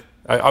don't know.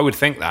 I would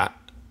think that,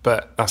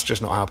 but that's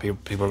just not how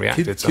people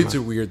reacted. Kids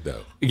are weird,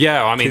 though.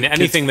 Yeah, I mean,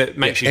 anything that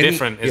makes you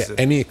different is...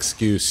 any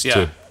excuse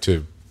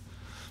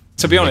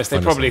to be honest, they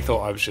probably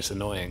thought I was just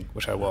annoying,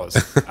 which I was.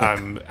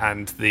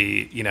 And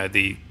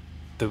the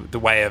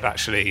way of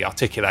actually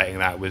articulating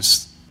that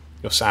was,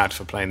 you're sad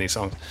for playing these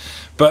songs.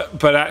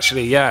 But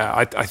actually, yeah,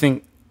 I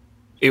think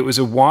it was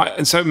a while.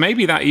 And so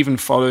maybe that even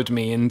followed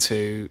me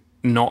into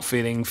not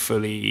feeling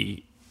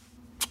fully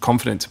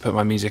confident to put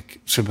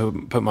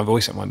my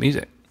voice on my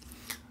music.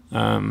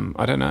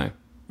 I don't know. I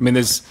mean,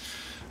 there's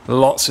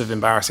lots of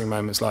embarrassing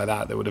moments like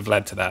that would have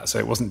led to that. So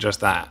it wasn't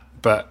just that.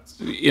 But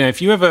if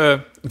you have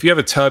a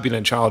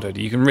turbulent childhood,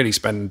 you can really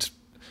spend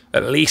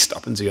at least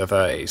up into your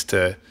 30s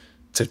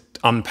to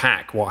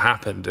unpack what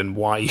happened and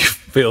why you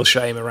feel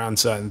shame around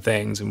certain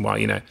things, and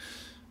why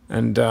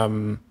and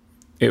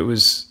it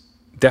was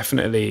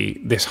definitely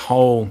this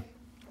whole,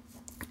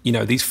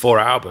 these 4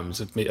 albums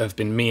have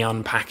been me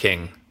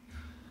unpacking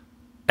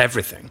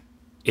everything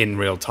in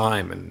real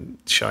time and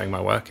showing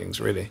my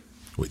workings, really.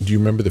 Do you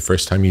remember the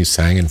first time you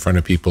sang in front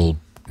of people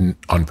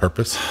on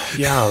purpose?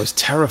 Yeah, I was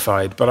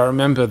terrified, but I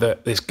remember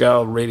that this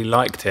girl really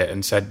liked it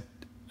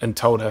and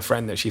told her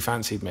friend that she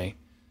fancied me.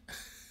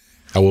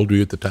 How old were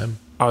you at the time?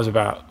 I was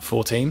about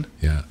 14.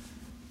 Yeah.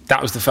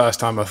 that was the first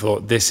time I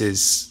thought, this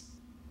is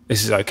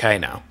okay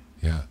now.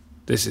 Yeah.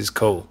 This is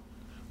cool.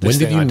 When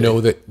did you know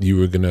that you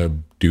were going to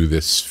do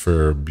this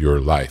for your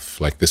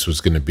life? Like this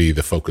was going to be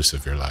the focus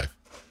of your life?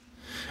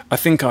 I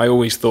think I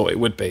always thought it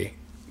would be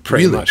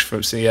pretty Really? much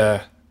from,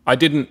 I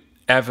didn't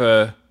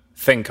ever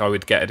think I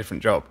would get a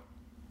different job.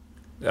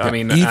 I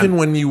mean, even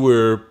when you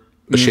were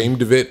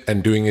ashamed of it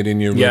and doing it in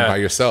your room Yeah. by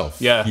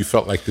yourself, Yeah. you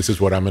felt like this is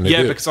what I'm going to do.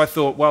 yeah, because I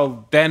thought,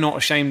 well, they're not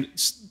ashamed.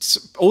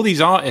 All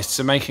these artists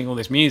are making all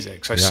this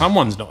music, so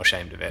someone's not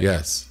ashamed of it.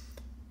 Yes.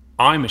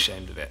 I'm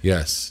ashamed of it.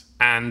 Yes.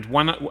 And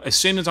as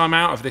soon as I'm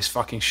out of this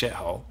fucking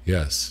shithole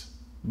Yes.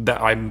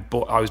 that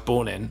I was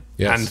born in,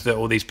 Yes. and that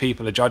all these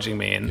people are judging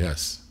me in,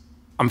 Yes.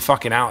 I'm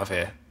fucking out of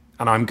here,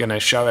 and I'm going to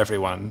show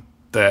everyone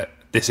that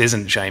this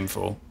isn't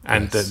shameful,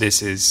 and Yes. that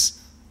this is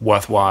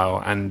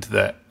worthwhile, and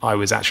that I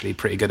was actually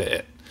pretty good at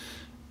it.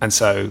 And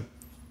so,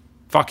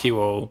 fuck you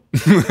all.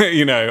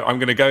 You know, I'm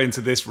going to go into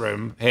this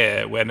room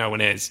here where no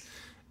one is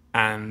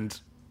and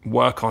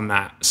work on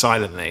that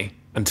silently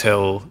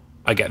until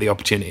I get the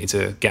opportunity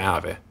to get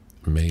out of it.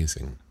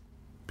 Amazing.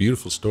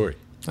 Beautiful story.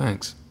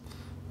 Thanks.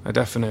 I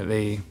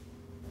definitely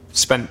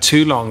spent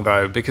too long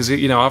though, because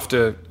you know,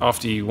 after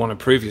you want to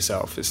prove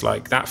yourself, it's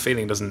like that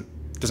feeling doesn't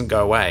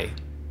go away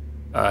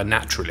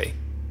naturally.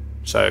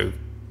 So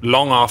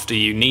long after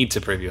you need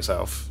to prove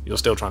yourself, you're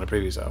still trying to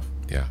prove yourself.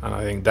 Yeah. And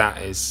I think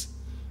that's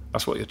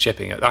what you're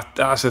chipping at.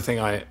 That's the thing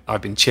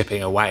I've been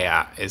chipping away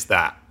at, is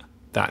that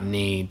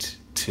need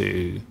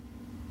to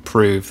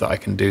prove that I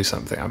can do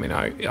something. I mean,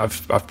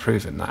 I've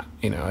proven that,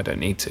 you know, I don't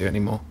need to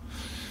anymore.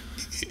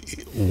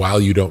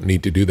 While you don't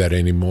need to do that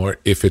anymore,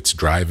 if it's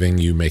driving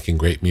you making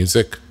great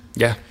music,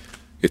 Yeah.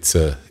 it's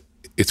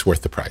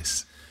worth the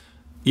price.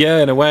 Yeah,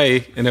 in a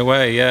way,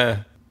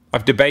 yeah.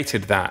 I've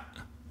debated that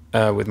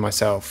with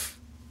myself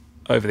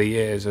over the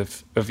years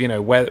of you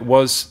know, where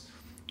was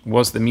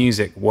the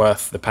music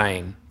worth the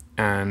pain?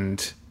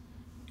 And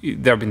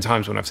there have been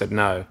times when I've said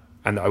no,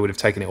 and I would have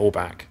taken it all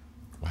back.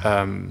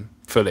 Wow.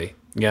 Fully.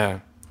 Yeah,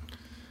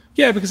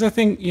 because I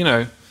think, you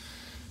know,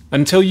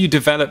 until you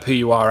develop who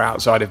you are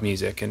outside of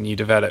music, and you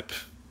develop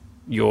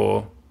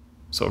your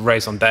sort of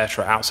raison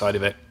d'etre outside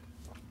of it,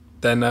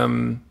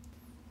 then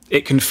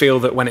it can feel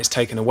that when it's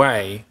taken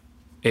away,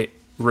 it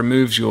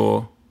removes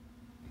your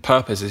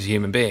purpose as a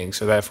human being.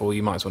 So therefore,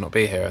 you might as well not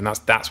be here. And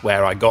that's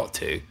where I got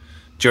to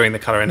during the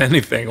Colour in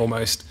Anything.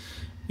 Almost,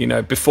 you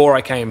know, before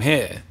I came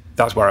here,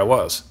 that's where I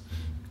was,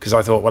 because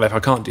I thought, well, if I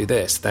can't do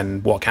this,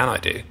 then what can I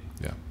do?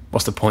 Yeah.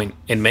 What's the point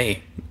in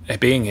me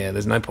being here?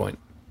 There's no point.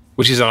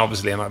 Which is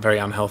obviously a very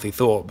unhealthy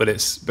thought, but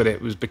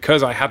it was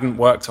because I hadn't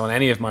worked on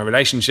any of my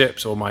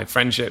relationships or my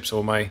friendships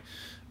or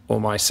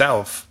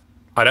myself.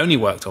 I'd only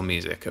worked on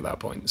music at that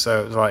point.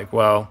 So it was like,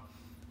 well,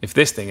 if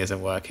this thing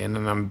isn't working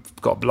and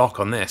I've got a block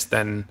on this,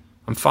 then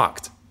I'm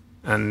fucked.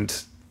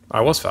 And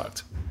I was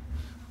fucked.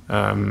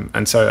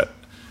 And so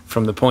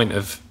from the point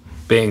of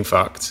being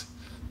fucked,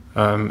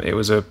 it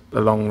was a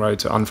long road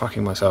to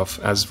unfucking myself,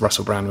 as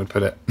Russell Brand would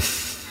put it.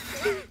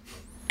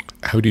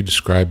 How do you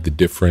describe the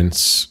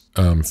difference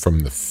from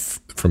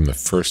the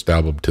first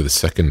album to the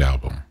second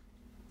album?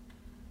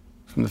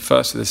 From the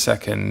first to the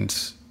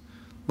second,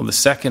 well, the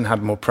second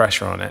had more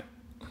pressure on it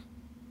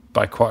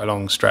by quite a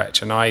long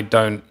stretch, and I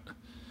don't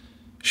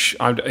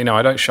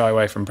shy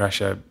away from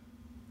pressure.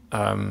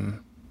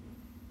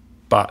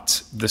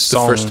 But the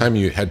song, The first time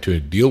you had to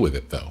deal with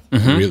it, though,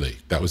 really,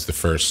 that was the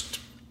first.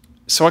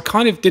 so I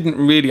kind of didn't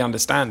really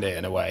understand it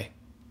in a way.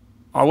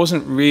 I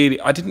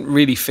didn't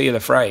really feel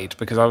afraid,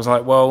 because I was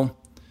like, well,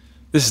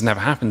 this has never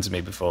happened to me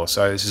before,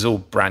 so this is all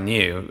brand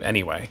new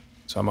anyway.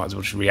 So I might as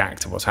well just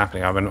react to what's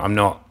happening. I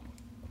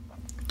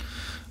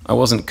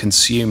wasn't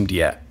consumed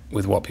yet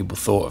with what people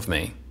thought of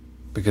me,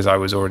 because I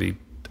was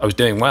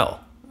doing well,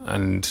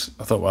 and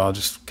I thought, well, I'll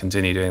just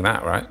continue doing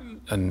that, right?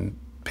 And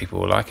people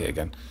will like it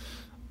again.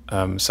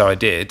 So I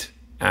did,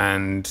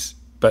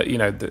 but you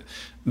know,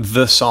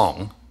 the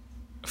song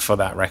for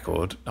that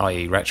record,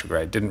 i.e.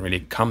 Retrograde, didn't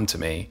really come to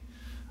me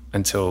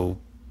until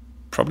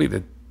probably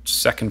the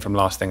second from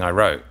last thing I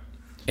wrote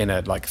in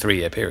a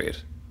 3-year period.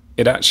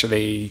 It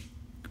actually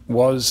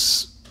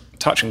was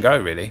touch and go,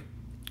 really,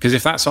 because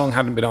if that song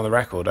hadn't been on the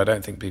record, I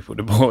don't think people would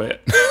have bought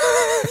it.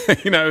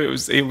 You know,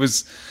 it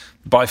was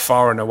by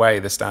far and away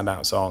the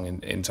standout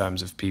song in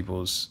terms of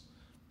people's.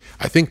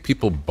 I think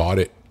people bought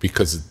it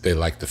because they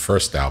liked the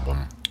first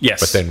album. Yes.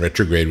 But then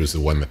Retrograde was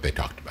the one that they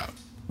talked about.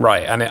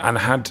 Right, and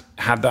had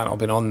that not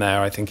been on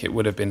there, I think it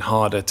would have been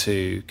harder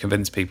to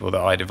convince people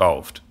that I'd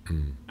evolved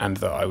and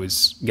that I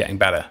was getting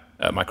better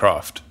at my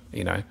craft,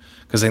 you know,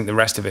 because I think the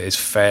rest of it is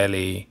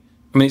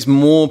it's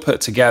more put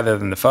together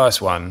than the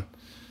first one,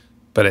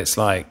 but it's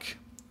like,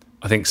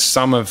 I think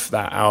some of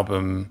that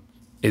album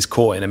is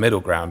caught in a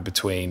middle ground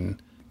between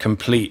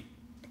complete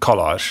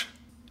collage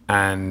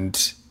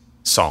and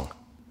song.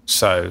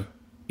 So,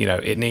 you know,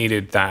 it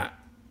needed that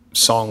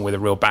song with a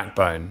real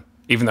backbone.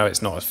 Even though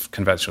it's not a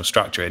conventional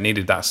structure, it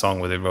needed that song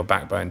with a real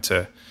backbone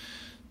to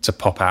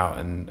pop out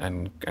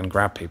and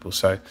grab people.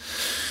 So,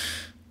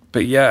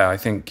 but yeah, I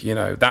think, you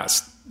know,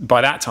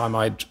 by that time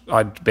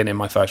I'd been in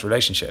my first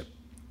relationship,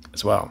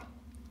 as well,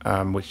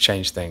 which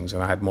changed things,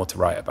 and I had more to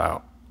write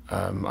about.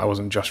 I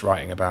wasn't just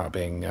writing about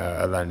being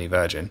a lonely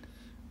virgin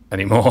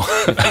anymore.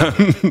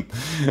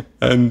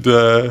 And,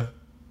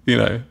 you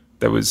know,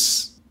 there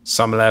was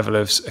some level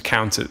of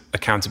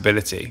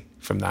accountability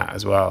from that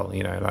as well,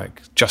 you know,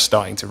 like just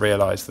starting to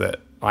realize that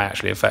I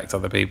actually affect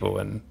other people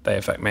and they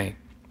affect me.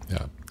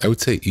 Yeah, I would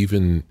say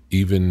even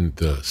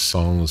the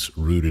songs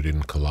rooted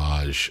in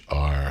collage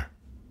are,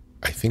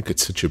 I think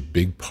it's such a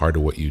big part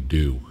of what you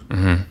do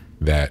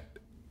that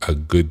a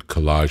good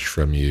collage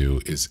from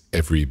you is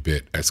every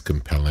bit as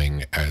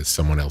compelling as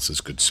someone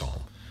else's good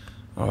song.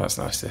 Oh, that's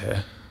nice to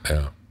hear.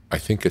 Yeah, I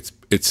think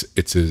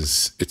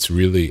it's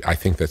really, I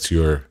think that's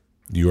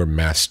your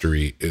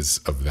mastery is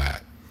of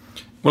that.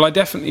 Well, I'd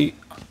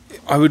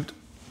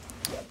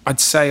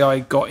say I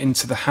got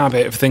into the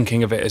habit of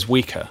thinking of it as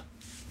weaker.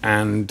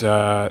 And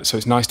so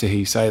it's nice to hear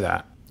you say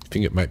that. I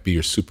think it might be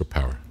your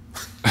superpower.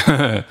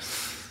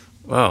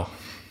 Well,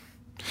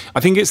 I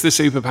think it's the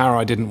superpower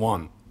I didn't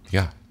want.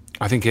 Yeah.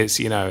 I think it's,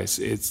 you know,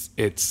 it's.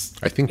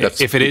 I think that's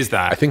if it is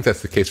that. I think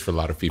that's the case for a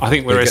lot of people. I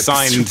think we're They get the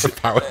assigned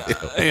superpower.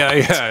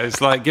 Yeah.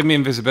 It's like, give me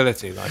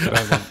invisibility. Like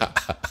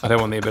I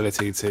don't want the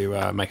ability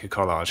to make a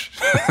collage.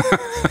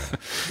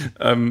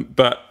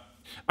 But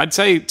I'd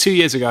say 2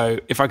 years ago,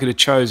 if I could have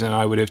chosen,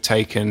 I would have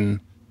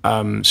taken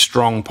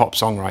strong pop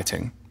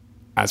songwriting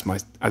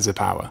as a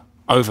power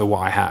over what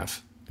I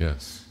have.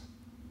 Yes.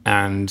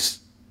 And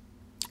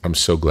I'm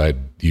so glad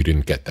you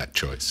didn't get that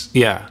choice.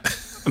 yeah,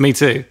 me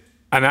too.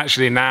 And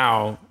actually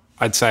now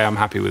I'd say I'm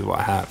happy with what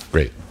I have.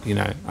 Great. You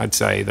know, I'd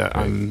say that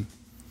I'm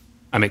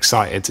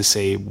excited to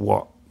see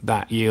what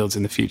that yields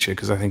in the future,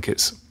 because I think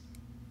it's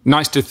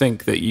nice to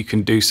think that you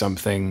can do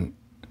something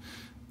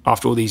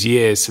after all these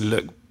years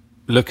to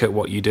look at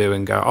what you do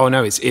and go, oh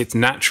no, it's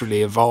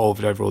naturally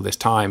evolved over all this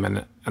time.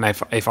 And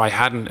if I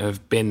hadn't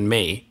have been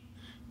me,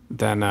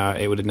 then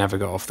it would have never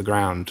got off the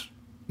ground.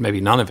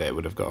 Maybe none of it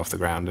would have got off the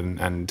ground.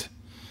 And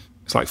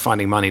it's like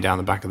finding money down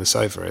the back of the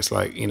sofa. It's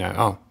like, you know,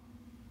 oh,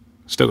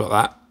 still got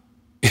that.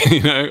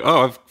 You know,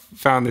 oh, I've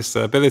found this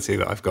ability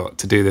that I've got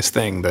to do this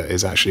thing that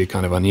is actually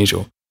kind of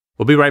unusual.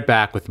 We'll be right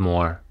back with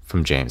more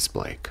from James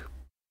Blake.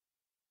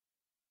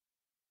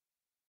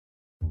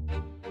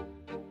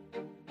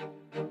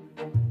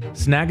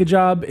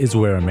 Snagajob is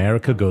where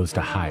America goes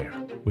to hire,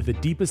 with the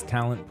deepest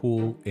talent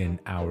pool in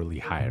hourly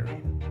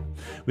hiring.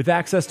 With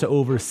access to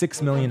over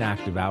 6 million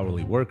active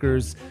hourly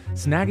workers,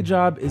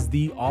 Snagajob is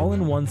the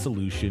all-in-one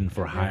solution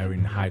for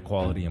hiring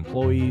high-quality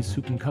employees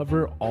who can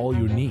cover all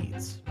your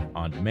needs: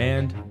 on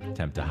demand,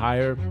 temp to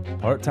hire,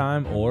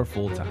 part-time, or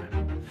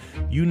full-time.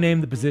 You name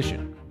the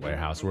position: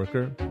 warehouse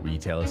worker,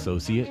 retail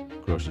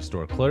associate, grocery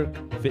store clerk,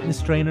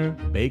 fitness trainer,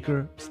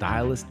 baker,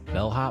 stylist,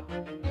 bellhop,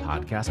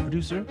 podcast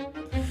producer.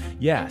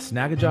 Yeah,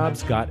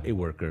 Snagajob's got a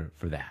worker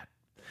for that.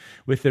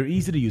 With their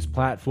easy-to-use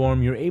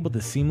platform, you're able to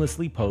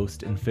seamlessly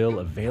post and fill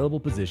available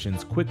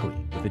positions quickly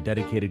with a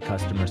dedicated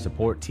customer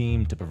support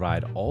team to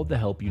provide all the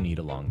help you need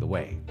along the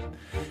way.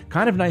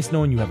 Kind of nice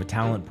knowing you have a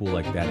talent pool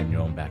like that in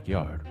your own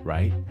backyard,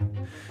 right?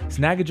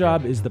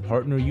 Snagajob is the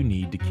partner you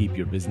need to keep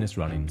your business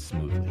running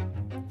smoothly.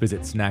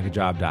 Visit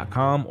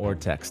snagajob.com or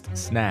text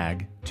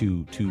SNAG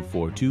to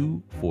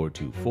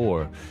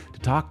 242-424 to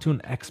talk to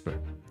an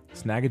expert.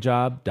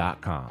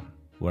 Snagajob.com,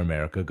 where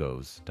America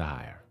goes to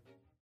hire.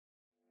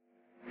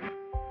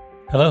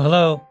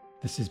 Hello.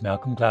 This is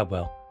Malcolm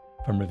Gladwell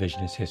from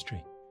Revisionist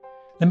History.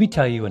 Let me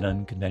tell you an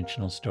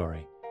unconventional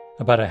story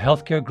about a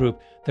healthcare group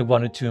that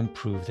wanted to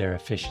improve their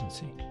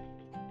efficiency.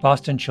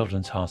 Boston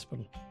Children's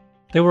Hospital.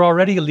 They were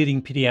already a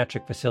leading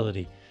pediatric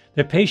facility.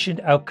 Their patient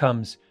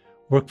outcomes,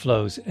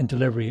 workflows, and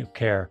delivery of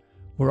care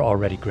were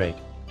already great.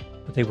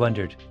 But they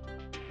wondered,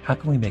 how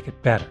can we make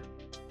it better?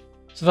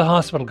 So the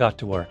hospital got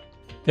to work.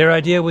 Their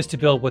idea was to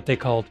build what they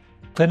called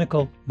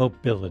clinical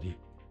mobility,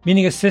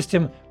 meaning a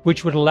system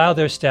which would allow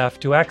their staff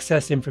to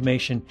access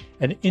information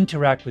and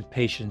interact with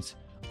patients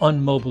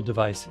on mobile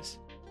devices,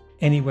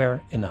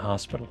 anywhere in the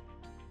hospital.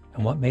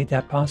 And what made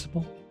that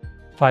possible?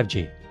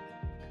 5G.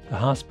 The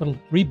hospital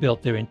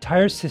rebuilt their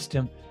entire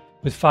system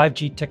with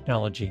 5G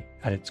technology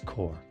at its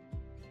core.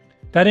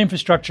 That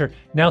infrastructure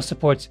now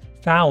supports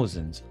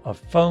thousands of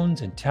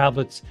phones and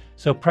tablets,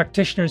 so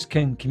practitioners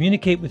can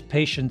communicate with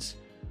patients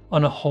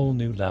on a whole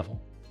new level.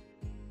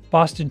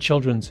 Boston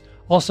Children's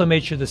also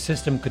made sure the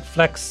system could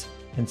flex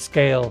and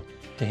scale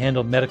to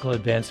handle medical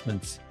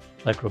advancements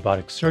like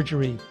robotic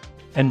surgery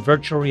and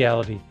virtual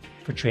reality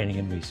for training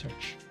and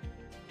research.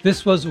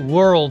 This was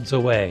worlds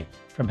away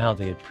from how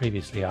they had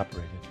previously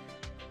operated.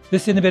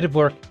 This innovative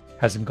work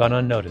hasn't gone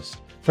unnoticed,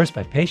 first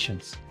by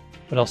patients,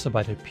 but also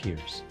by their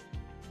peers.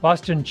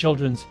 Boston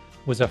Children's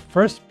was a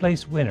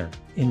first-place winner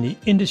in the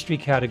industry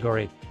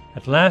category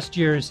at last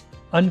year's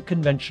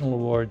Unconventional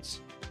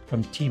Awards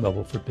from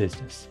T-Mobile for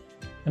Business,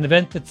 an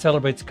event that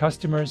celebrates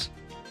customers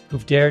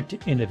who've dared to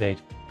innovate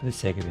for the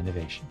sake of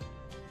innovation.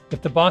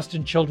 If the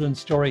Boston Children's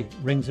story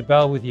rings a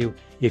bell with you,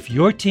 if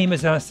your team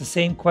has asked the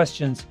same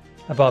questions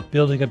about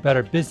building a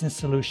better business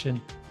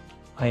solution,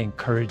 I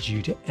encourage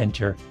you to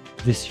enter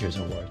this year's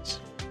awards.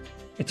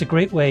 It's a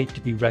great way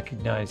to be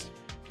recognized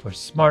for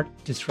smart,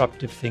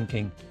 disruptive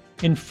thinking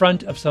in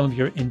front of some of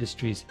your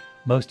industry's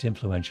most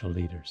influential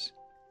leaders.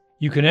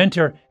 You can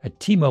enter at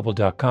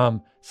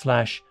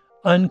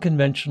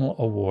T-Mobile.com/unconventional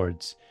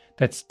awards.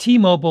 That's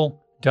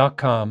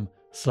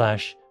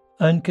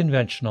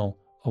T-Mobile.com/unconventional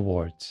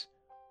awards.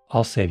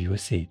 I'll save you a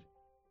seat.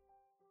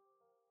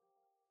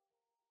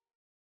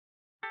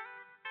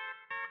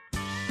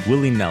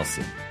 Willie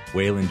Nelson,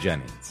 Waylon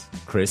Jennings,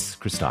 Chris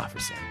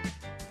Christopherson.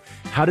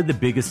 How did the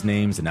biggest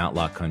names in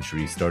outlaw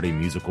country start a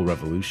musical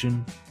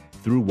revolution?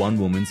 Through one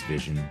woman's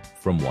vision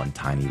from one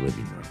tiny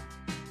living room.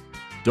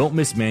 Don't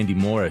miss Mandy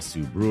Moore as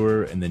Sue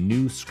Brewer in the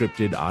new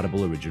scripted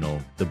Audible original,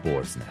 The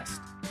Boar's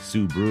Nest,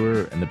 Sue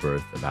Brewer and the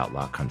Birth of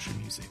Outlaw Country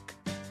Music.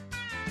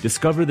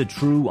 Discover the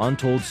true,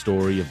 untold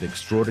story of the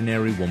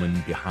extraordinary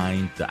woman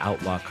behind the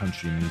outlaw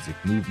country music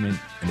movement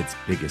and its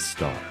biggest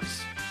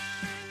stars.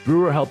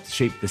 Brewer helped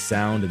shape the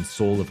sound and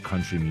soul of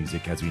country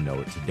music as we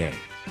know it today,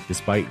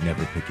 despite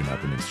never picking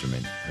up an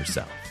instrument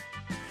herself.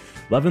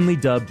 Lovingly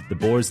dubbed The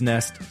Boar's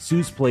Nest,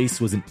 Sue's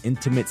place was an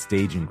intimate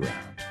staging ground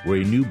where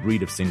a new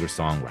breed of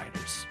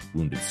singer-songwriters,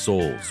 wounded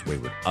souls,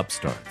 wayward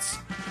upstarts,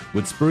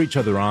 would spur each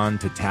other on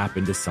to tap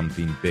into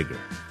something bigger,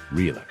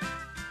 realer.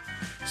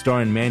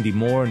 Starring Mandy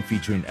Moore and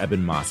featuring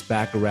Eben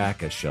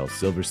Moss-Bacharach as Shel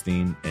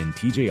Silverstein and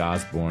TJ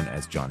Osborne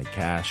as Johnny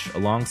Cash,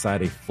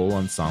 alongside a full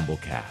ensemble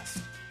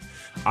cast.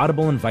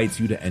 Audible invites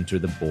you to enter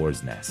The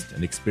Boar's Nest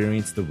and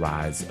experience the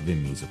rise of a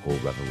musical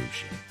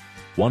revolution.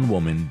 One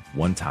woman,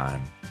 one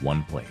time,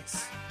 one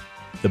place.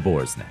 The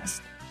Boar's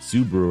Nest,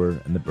 Sue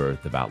Brewer and the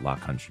Birth of Outlaw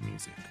Country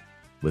Music.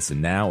 Listen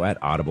now at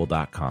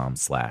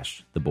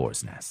audible.com/The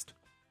Boar's Nest.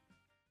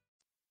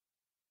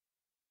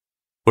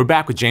 We're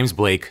back with James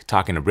Blake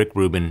talking to Rick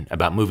Rubin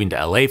about moving to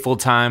LA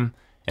full-time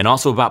and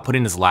also about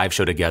putting his live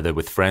show together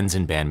with friends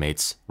and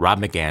bandmates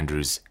Rob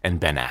McAndrews and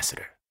Ben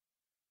Asseter.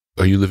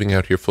 Are you living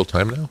out here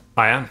full-time now?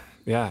 I am,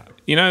 yeah.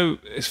 You know,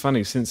 it's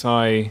funny, since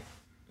I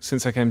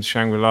came to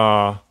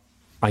Shangri-La,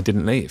 I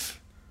didn't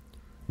leave.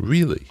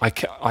 Really?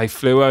 I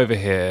flew over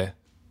here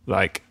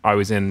like I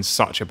was in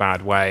such a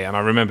bad way. And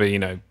I remember,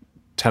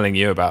 telling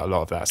you about a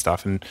lot of that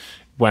stuff. And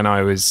when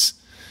I was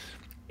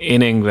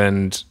in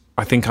England,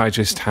 I think I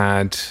just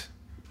had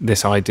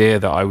this idea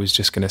that I was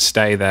just going to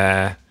stay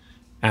there.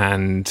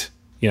 And,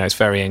 it's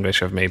very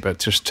English of me, but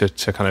just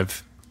to kind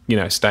of,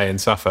 stay and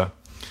suffer.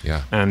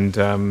 Yeah. And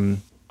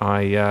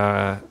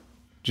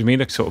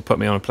Jamila sort of put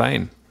me on a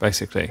plane,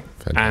 basically.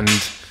 Fantastic. And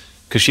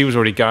because she was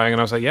already going,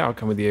 and I was like, yeah, I'll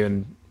come with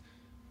you.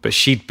 But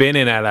she'd been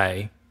in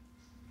LA,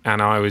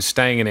 and I was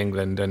staying in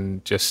England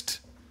and just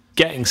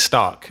getting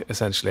stuck,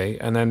 essentially.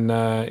 And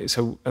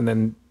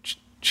then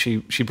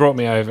she brought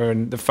me over,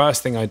 and the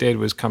first thing I did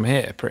was come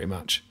here, pretty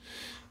much.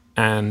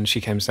 And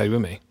she came to stay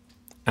with me,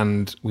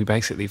 and we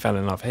basically fell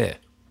in love here.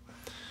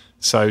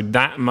 So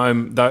that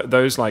moment,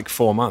 those like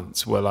 4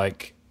 months were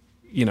like,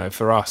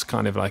 for us,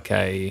 kind of like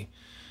a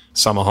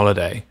summer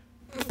holiday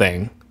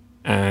thing,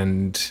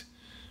 and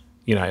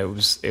it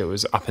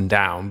was up and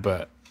down,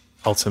 but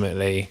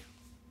ultimately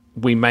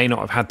we may not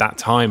have had that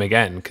time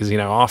again, because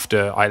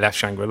after I left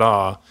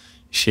Shangri-La,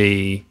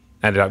 she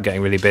ended up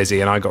getting really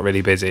busy and I got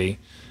really busy,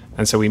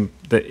 and so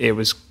it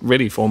was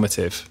really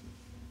formative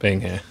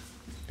being here.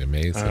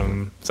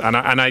 Amazing. And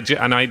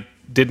I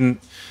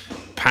didn't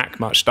pack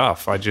much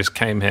stuff. I just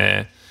came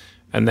here,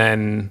 and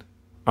then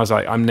I was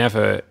like, I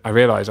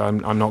realized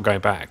I'm not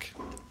going back.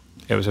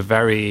 It was a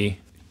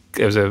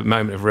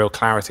moment of real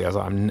clarity. I was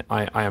like,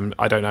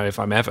 I don't know if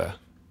I'm ever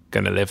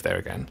going to live there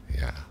again.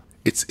 Yeah.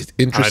 It's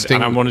interesting.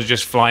 And I want to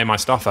just fly my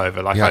stuff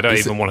over. Like, I don't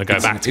even want to go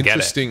back to get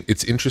it.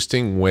 It's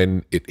interesting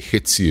when it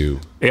hits you.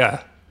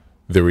 Yeah.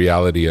 The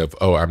reality of,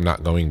 I'm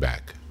not going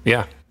back.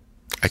 Yeah.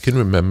 I can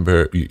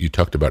remember, you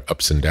talked about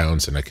ups and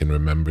downs, and I can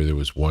remember there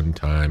was one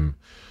time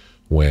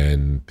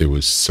when there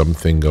was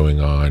something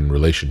going on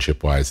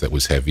relationship-wise that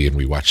was heavy, and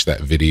we watched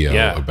that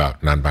video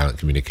about nonviolent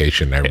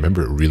communication. I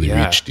remember it really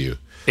reached you.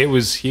 It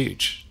was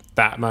huge.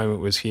 That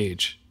moment was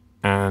huge.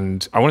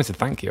 And I wanted to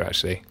thank you,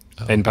 actually,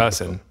 in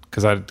person,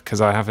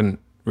 because I haven't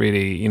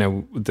really,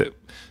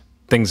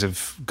 things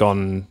have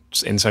gone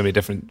in so many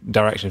different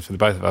directions for the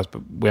both of us,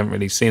 but we haven't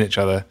really seen each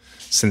other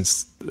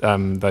since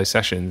those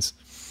sessions.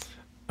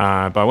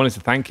 But I wanted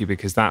to thank you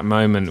because that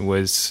moment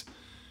was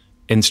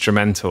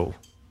instrumental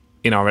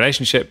in our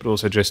relationship, but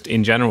also just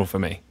in general for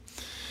me.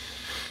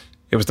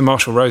 It was the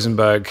Marshall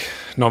Rosenberg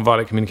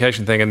nonviolent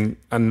communication thing,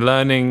 and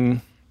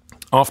learning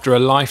after a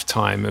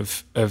lifetime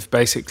of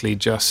basically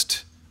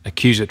just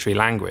accusatory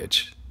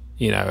language,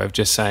 of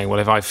just saying, well,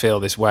 if I feel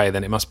this way,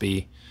 then it must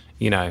be,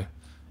 you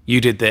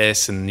did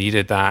this and you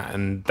did that,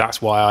 and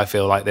that's why I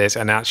feel like this.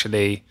 And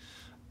actually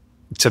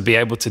to be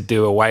able to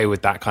do away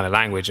with that kind of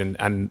language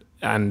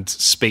and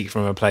speak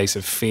from a place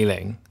of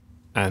feeling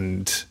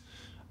and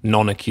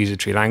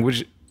non-accusatory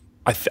language,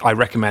 I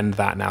recommend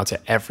that now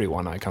to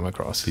everyone I come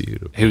across.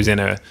 Beautiful. Who's in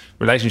a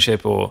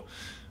relationship or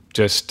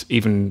just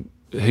even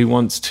who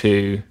wants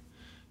to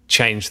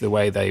change the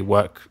way they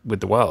work with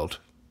the world.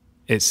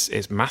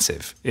 It's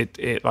massive.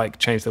 It like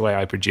changed the way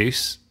I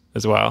produce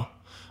as well.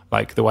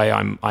 Like the way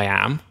I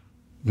am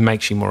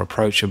makes you more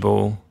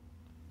approachable,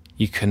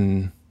 you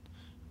can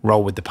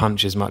roll with the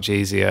punches much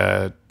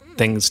easier.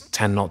 Things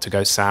tend not to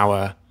go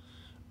sour.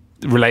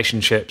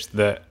 Relationships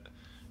that,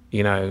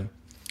 you know,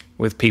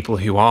 with people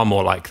who are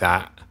more like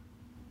that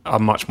are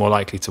much more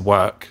likely to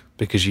work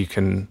because you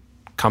can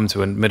come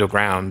to a middle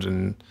ground.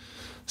 And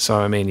so,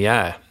 I mean,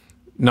 yeah,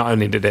 not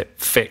only did it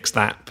fix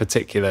that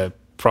particular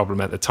problem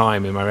at the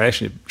time in my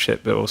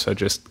relationship, but also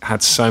just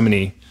had so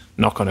many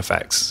knock-on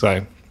effects.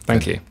 So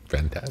thank you.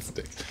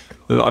 Fantastic.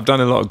 I've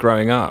done a lot of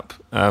growing up.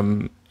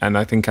 And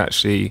I think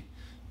actually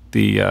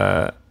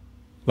the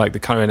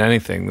Colour in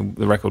Anything,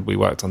 the record we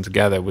worked on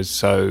together, was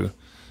so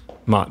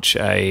much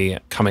a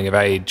coming of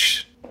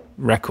age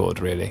record,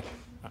 really.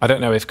 I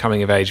don't know if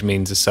coming of age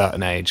means a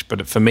certain age,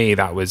 but for me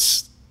that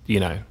was, you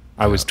know,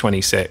 I was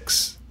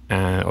 26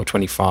 or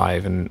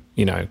 25 and,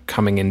 you know,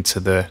 coming into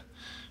the,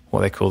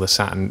 what they call the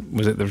Saturn,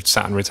 was it the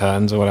Saturn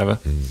Returns or whatever?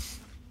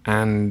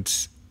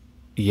 And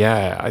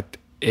yeah,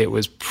 it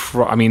was,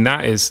 I mean,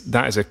 that is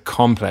a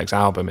complex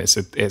album.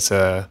 It's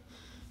a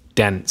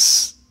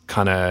dense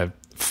kind of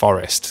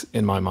forest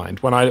in my mind.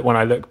 When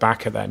I look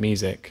back at that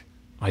music,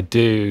 I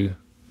do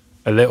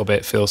a little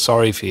bit feel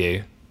sorry for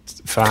you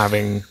for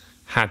having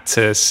had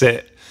to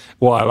sit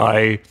while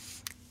I,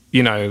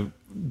 you know,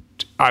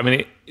 I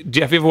mean,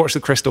 have you ever watched The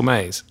Crystal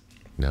Maze?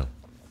 No.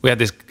 We had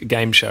this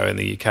game show in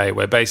the UK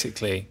where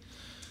basically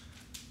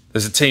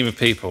there's a team of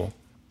people,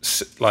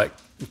 like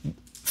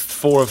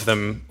 4 of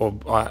them or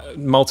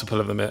multiple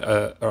of them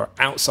are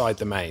outside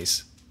the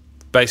maze,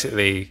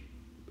 basically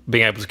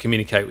being able to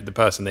communicate with the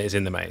person that is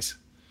in the maze.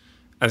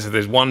 And so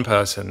there's one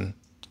person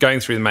going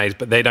through the maze,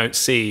 but they don't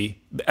see,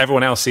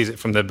 everyone else sees it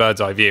from the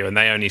bird's eye view and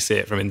they only see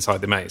it from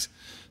inside the maze.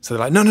 So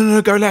they're like,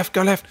 no, go left.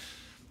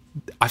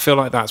 I feel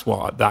like that's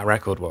what that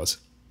record was.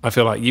 I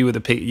feel like you were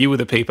the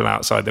people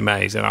outside the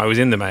maze and I was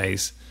in the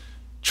maze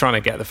trying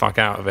to get the fuck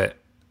out of it,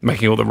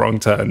 making all the wrong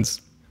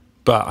turns.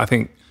 But I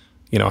think,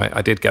 you know,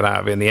 I did get out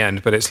of it in the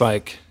end. But it's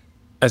like,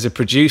 as a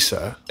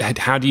producer,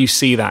 how do you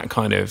see that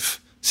kind of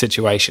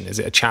situation? Is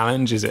it a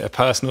challenge? Is it a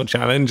personal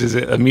challenge? Is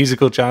it a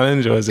musical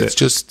challenge? Or is it?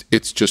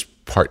 It's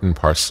just part and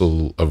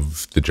parcel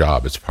of the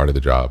job. It's part of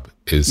the job.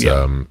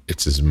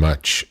 It's as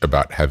much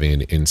about having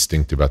an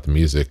instinct about the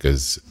music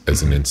as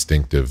an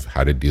instinct of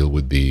how to deal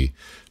with the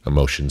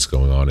emotions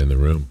going on in the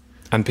room.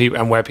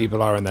 And where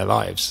people are in their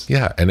lives.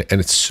 Yeah, and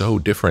it's so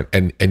different.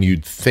 And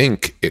you'd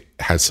think it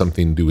has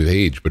something to do with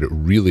age, but it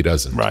really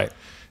doesn't. Right.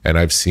 And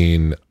I've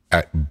seen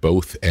at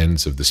both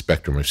ends of the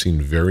spectrum, I've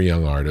seen very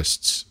young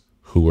artists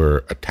who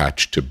are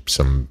attached to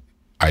some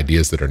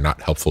ideas that are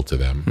not helpful to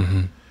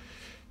them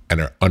and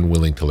are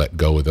unwilling to let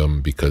go of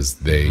them because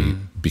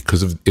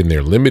because of, in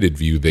their limited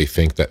view, they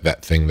think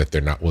that thing that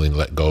they're not willing to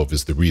let go of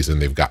is the reason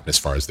they've gotten as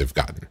far as they've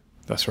gotten.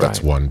 That's right.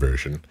 That's one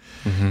version.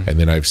 And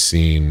then I've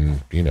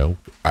seen, you know,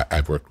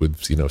 I've worked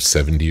with, you know,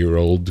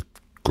 70-year-old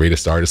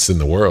greatest artists in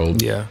the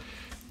world. Yeah.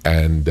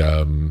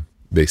 And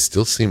they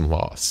still seem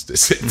lost.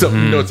 It's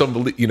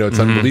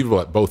unbelievable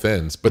at both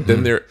ends. But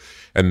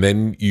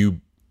then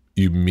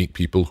you meet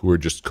people who are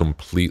just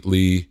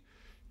completely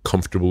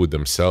comfortable with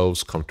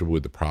themselves, comfortable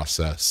with the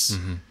process.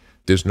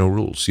 There's no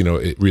rules. You know,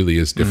 it really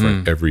is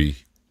different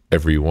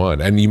every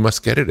one. And you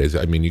must get it.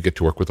 I mean, you get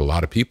to work with a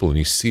lot of people and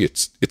you see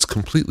it's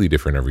completely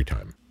different every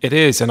time. It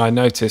is. And I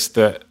noticed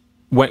that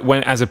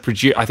when as a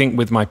producer, I think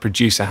with my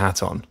producer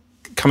hat on,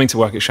 coming to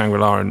work at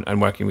Shangri-La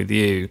and working with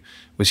you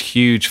was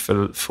huge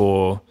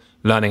for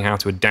learning how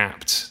to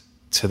adapt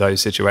to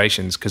those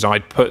situations, because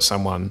I'd put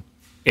someone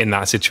in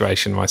that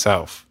situation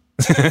myself.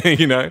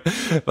 You know,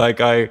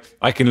 like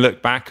I can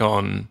look back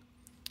on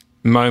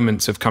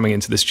moments of coming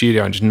into the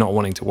studio and just not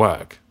wanting to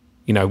work.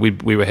 You know,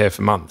 we were here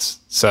for months,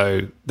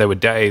 so there were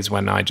days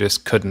when I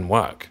just couldn't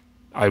work.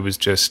 I was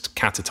just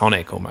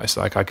catatonic almost,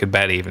 like I could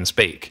barely even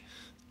speak.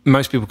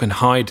 Most people can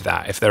hide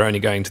that if they're only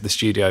going to the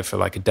studio for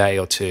like a day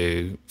or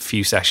two,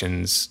 few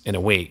sessions in a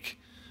week.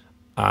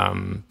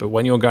 But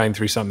when you're going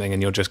through something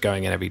and you're just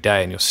going in every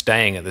day and you're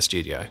staying at the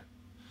studio,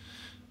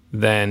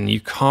 then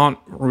you can't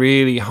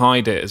really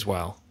hide it as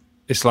well.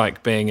 It's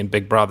like being in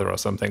Big Brother or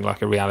something,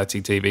 like a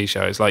reality TV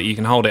show. It's like you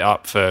can hold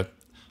up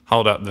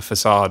the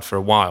facade for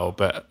a while,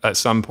 but at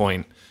some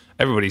point,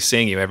 everybody's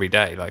seeing you every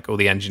day, like all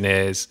the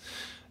engineers,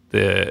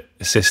 the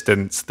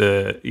assistants,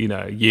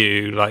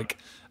 like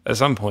at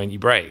some point you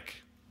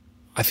break.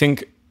 I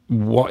think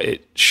what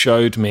it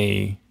showed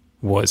me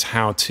was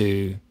how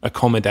to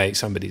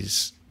accommodate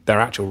their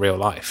actual real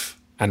life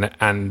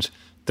and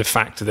the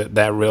fact that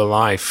their real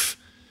life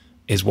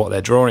is what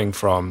they're drawing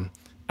from,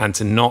 and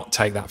to not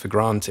take that for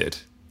granted.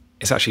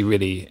 It's actually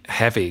really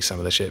heavy, some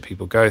of the shit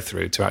people go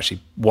through, to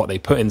actually what they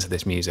put into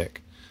this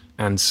music.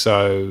 And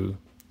so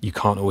you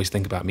can't always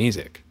think about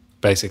music,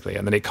 basically.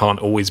 And then it can't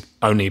always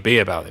only be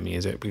about the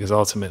music, because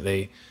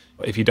ultimately,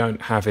 if you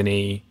don't have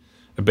any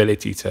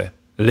ability to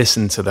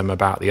listen to them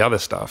about the other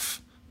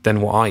stuff,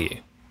 then what are you,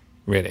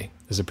 really,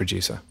 as a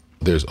producer?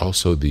 There's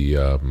also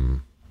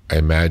I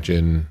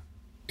imagine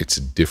it's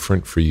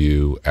different for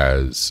you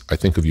I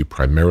think of you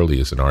primarily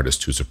as an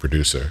artist who's a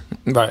producer.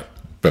 Right.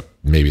 But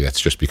maybe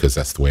that's just because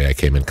that's the way I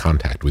came in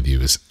contact with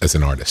you as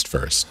an artist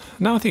first.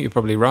 No, I think you're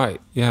probably right.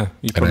 Yeah,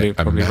 you're And I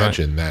probably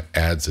imagine that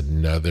adds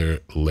another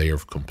layer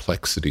of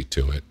complexity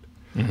to it,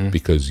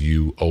 because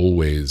you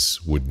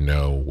always would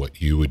know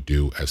what you would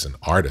do as an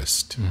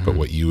artist, but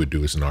what you would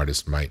do as an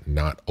artist might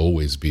not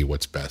always be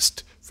what's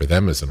best for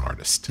them as an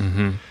artist.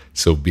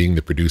 So being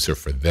the producer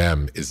for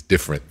them is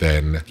different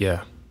than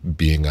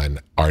being an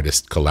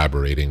artist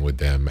collaborating with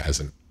them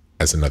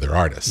as another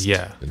artist.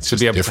 Yeah, It's to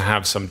just be able different. to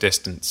have some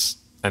distance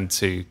and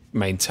to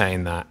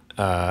maintain that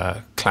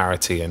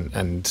clarity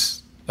and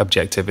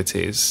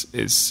objectivity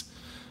is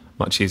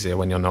much easier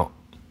when you're not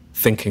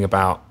thinking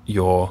about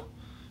your,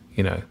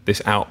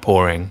 this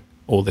outpouring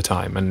all the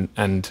time.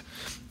 And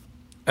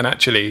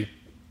actually,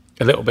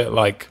 a little bit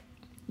like,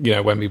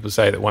 when people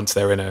say that once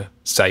they're in a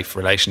safe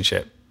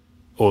relationship,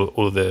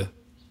 all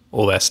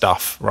their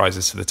stuff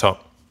rises to the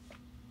top.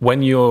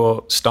 When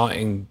you're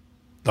starting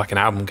like an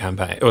album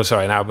campaign,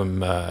 an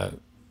album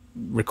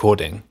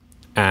recording,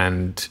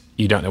 and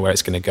you don't know where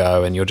it's going to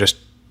go, and you're just,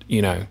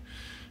 you're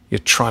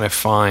trying to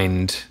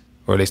find,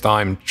 or at least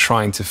I'm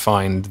trying to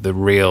find the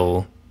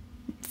real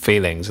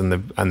feelings and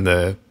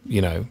the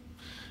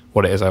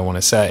what it is I want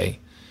to say.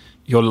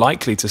 You're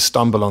likely to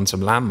stumble on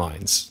some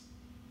landmines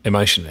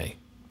emotionally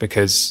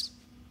because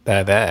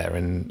they're there,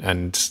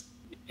 and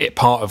it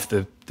part of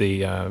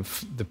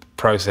the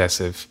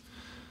process of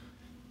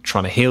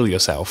trying to heal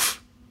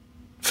yourself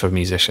for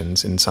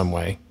musicians in some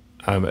way,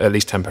 at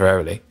least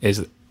temporarily,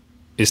 is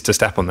to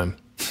step on them.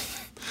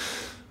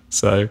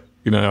 So,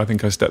 I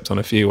think I stepped on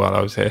a few while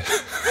I was here.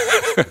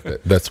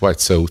 That's why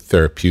it's so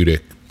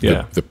therapeutic.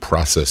 Yeah. The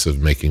process of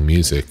making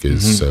music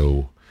is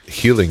so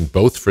healing,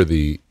 both for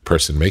the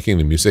person making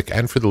the music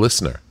and for the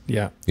listener.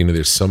 Yeah.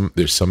 There's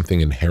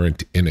something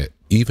inherent in it.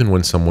 Even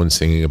when someone's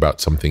singing about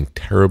something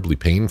terribly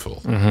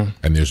painful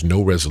and there's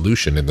no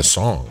resolution in the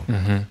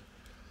song,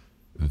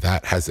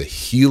 that has a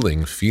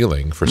healing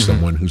feeling for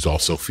someone who's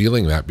also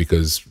feeling that,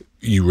 because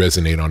you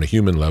resonate on a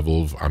human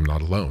level of, I'm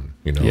not alone.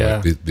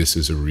 Yeah. Like, this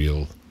is a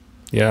real,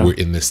 Yeah. we're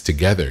in this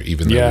together,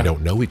 even though we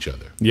don't know each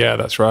other. Yeah,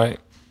 that's right.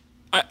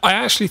 I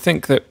actually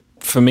think that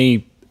for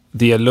me,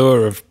 the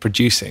allure of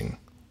producing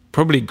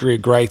probably grew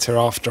greater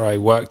after I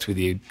worked with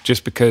you,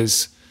 just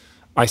because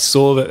I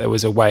saw that there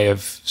was a way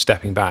of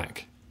stepping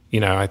back.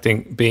 I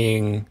think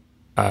being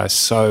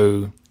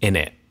so in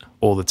it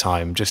all the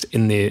time, just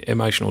in the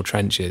emotional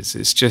trenches,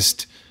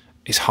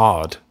 it's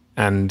hard,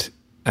 and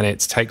it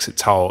takes a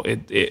toll.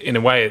 It in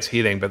a way it's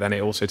healing, but then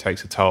it also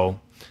takes a toll,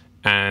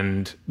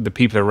 and the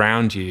people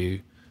around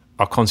you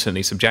are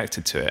constantly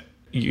subjected to it.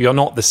 You're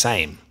not the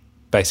same,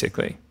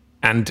 basically,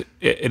 and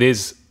it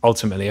is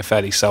ultimately a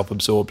fairly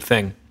self-absorbed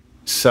thing.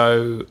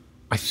 So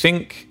I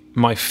think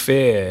my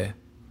fear,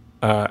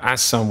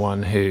 as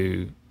someone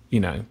who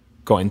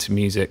got into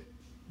music,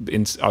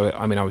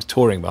 I was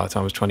touring by the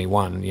time I was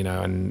 21,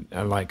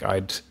 and like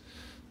I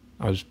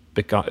was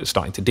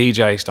starting to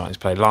DJ, starting to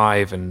play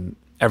live, and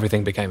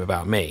everything became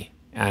about me.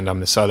 And I'm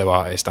the solo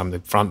artist, I'm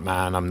the front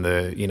man, I'm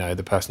the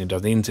the person who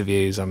does the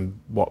interviews, I'm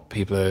what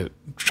people are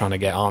trying to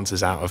get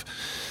answers out of.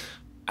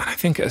 And I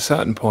think at a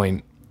certain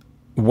point,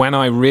 when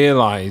I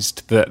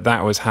realized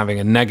that was having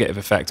a negative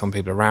effect on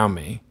people around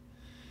me,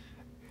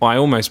 I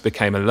almost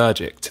became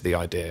allergic to the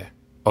idea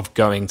of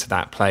going to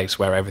that place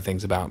where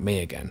everything's about me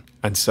again.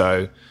 And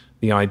so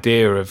the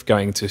idea of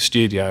going to a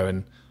studio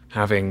and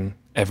having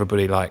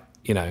everybody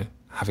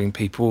having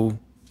people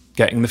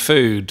getting the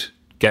food,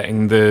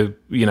 getting the,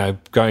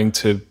 going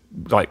to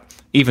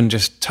even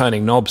just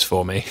turning knobs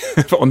for me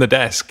on the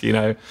desk,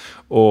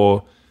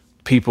 or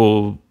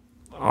people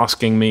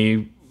asking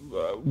me,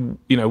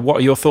 what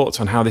are your thoughts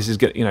on how this is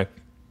getting,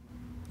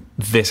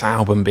 this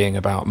album being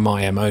about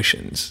my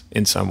emotions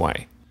in some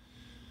way,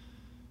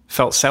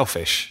 felt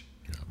selfish.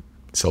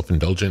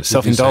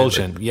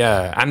 Self-indulgent,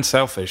 yeah, and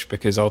selfish,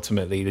 because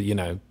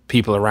ultimately,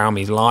 people around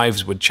me's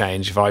lives would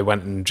change if I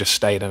went and just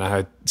stayed in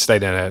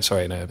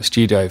a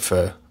studio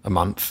for a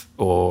month,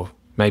 or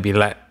maybe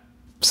let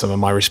some of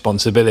my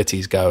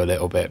responsibilities go a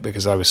little bit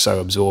because I was so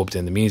absorbed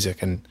in the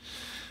music, and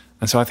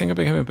so I think I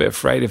became a bit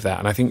afraid of that.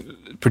 And I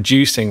think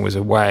producing was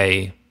a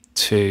way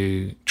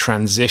to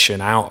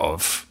transition out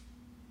of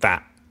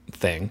that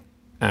thing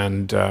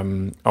and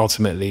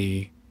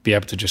ultimately be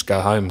able to just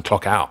go home,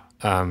 clock out.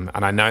 And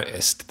I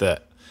noticed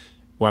that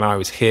when I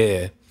was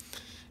here,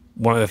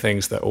 one of the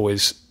things that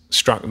always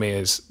struck me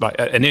as,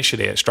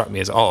 initially it struck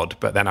me as odd,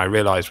 but then I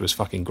realized was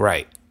fucking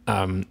great,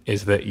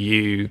 is that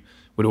you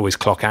would always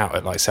clock out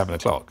at 7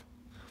 o'clock.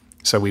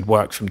 So we'd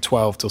work from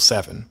 12 till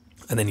 7,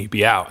 and then you'd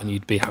be out and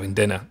you'd be having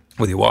dinner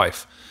with your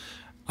wife.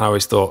 I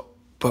always thought,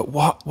 but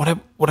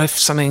what if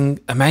something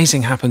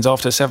amazing happens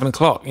after 7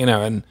 o'clock,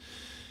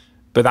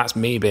 But that's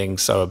me being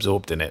so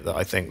absorbed in it that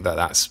I think that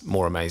that's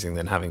more amazing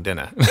than having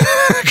dinner.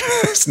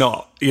 It's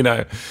not,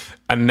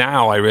 And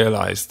now I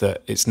realize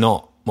that it's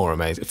not more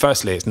amazing.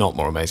 Firstly, it's not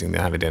more amazing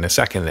than having dinner.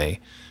 Secondly,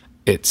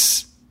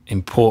 it's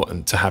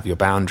important to have your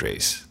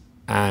boundaries.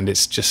 And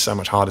it's just so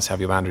much harder to have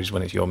your boundaries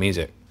when it's your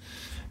music.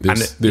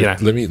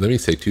 Let me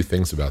say two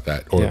things about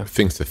that, or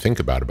things to think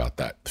about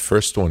that. The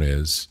first one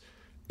is,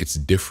 it's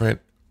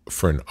different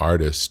for an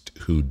artist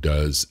who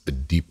does a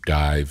deep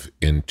dive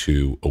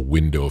into a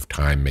window of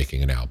time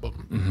making an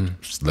album.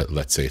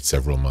 Let's say it's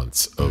several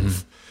months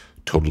of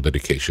total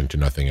dedication to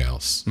nothing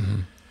else.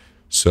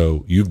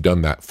 So you've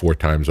done that 4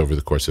 times over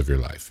the course of your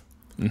life.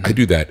 I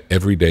do that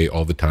every day,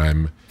 all the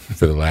time,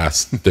 for the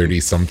last 30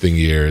 something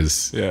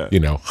years,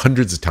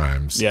 hundreds of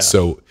times.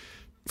 So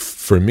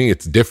for me,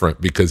 it's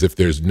different, because if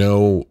there's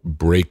no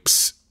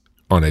breaks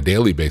on a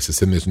daily basis,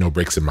 then there's no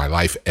breaks in my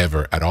life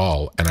ever at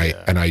all.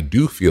 And I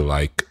do feel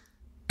like,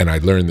 and I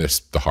learned this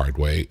the hard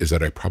way, is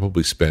that I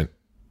probably spent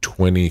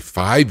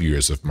 25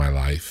 years of my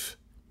life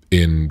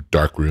in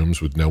dark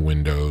rooms with no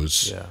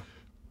windows,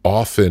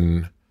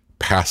 often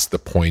past the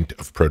point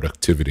of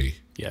productivity.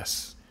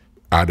 Yes.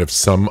 Out of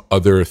some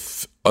other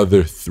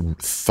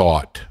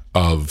thought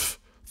of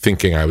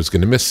thinking I was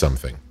going to miss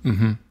something,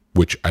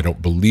 which I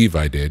don't believe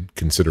I did,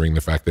 considering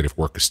the fact that if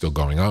work is still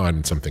going on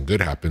and something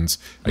good happens,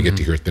 I get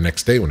to hear it the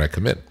next day when I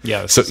come in.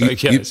 Yeah, it's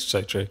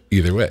so true.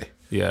 Either way.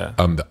 Yeah.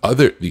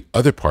 The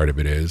other part of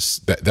it is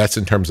that's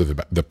in terms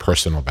of the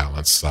personal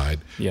balance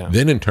side. Yeah.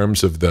 Then in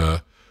terms of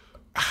the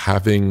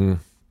having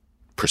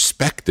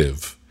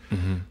perspective,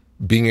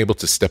 being able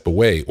to step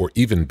away, or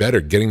even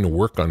better, getting to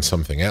work on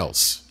something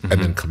else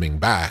and then coming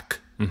back,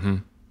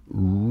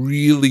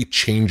 really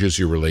changes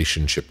your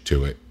relationship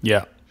to it.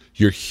 Yeah.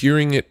 You're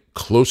hearing it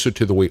closer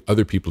to the way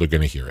other people are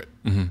going to hear it.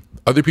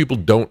 Other people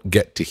don't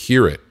get to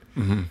hear it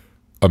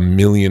a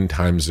million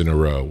times in a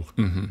row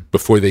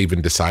before they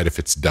even decide if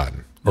it's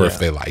done or if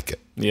they like it.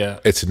 Yeah.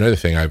 It's another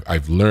thing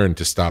I've learned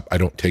to stop. I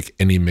don't take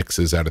any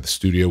mixes out of the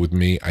studio with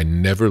me. I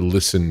never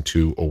listen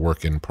to a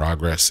work in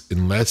progress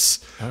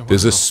unless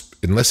there's a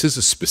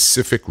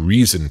specific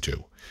reason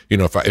to.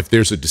 If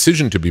there's a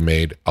decision to be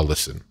made, I'll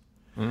listen.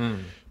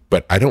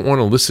 But I don't want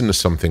to listen to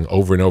something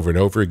over and over and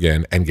over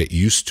again and get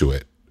used to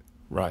it.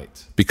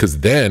 Right.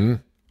 Because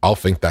then I'll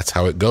think that's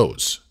how it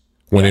goes.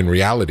 When in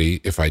reality,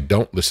 if I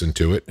don't listen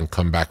to it and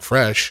come back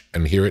fresh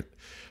and hear it,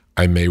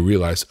 I may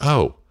realize,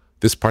 oh,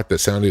 this part that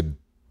sounded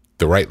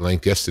the right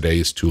length yesterday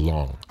is too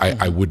long.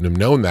 I wouldn't have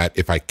known that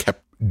if I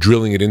kept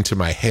drilling it into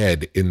my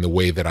head in the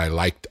way that I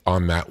liked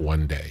on that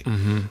one day.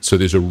 So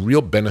there's a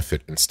real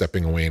benefit in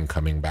stepping away and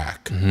coming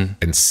back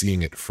and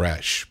seeing it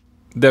fresh.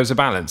 There's a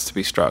balance to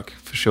be struck,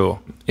 for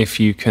sure. If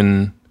you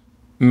can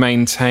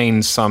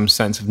maintain some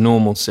sense of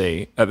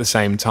normalcy at the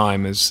same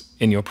time as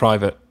in your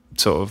private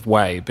sort of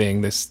way,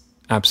 being this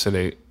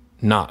absolute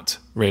nut,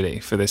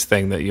 really, for this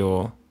thing that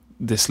you're,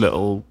 this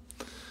little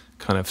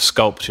kind of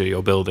sculpture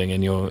you're building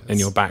in your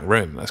back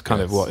room. That's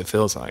kind of what it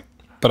feels like.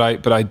 But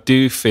I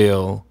do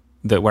feel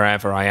that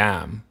wherever I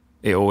am,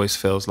 it always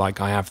feels like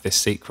I have this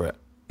secret.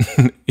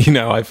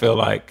 I feel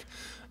like,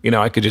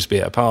 I could just be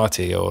at a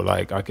party, or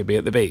like I could be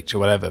at the beach or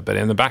whatever. But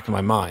in the back of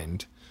my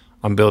mind,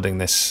 I'm building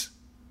this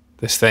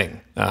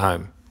thing at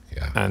home.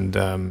 Yeah.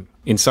 And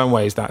in some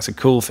ways, that's a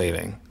cool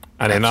feeling.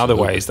 And in other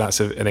ways, that's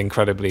an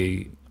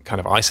incredibly kind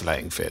of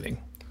isolating feeling,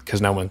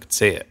 because no one could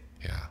see it.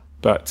 Yeah.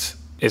 But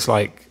it's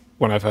like,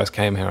 when I first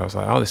came here, I was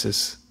like, oh, this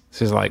is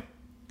like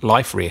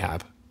life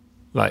rehab.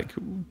 Like,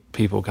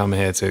 people come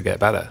here to get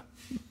better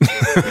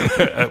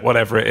at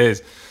whatever it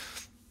is.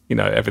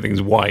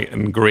 Everything's white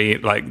and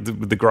green, like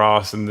the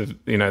grass and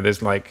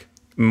there's like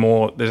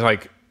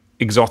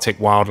exotic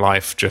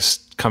wildlife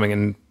just coming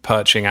and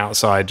perching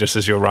outside just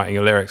as you're writing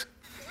your lyrics.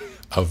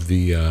 Of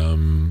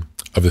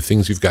the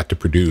things you've got to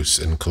produce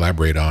and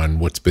collaborate on,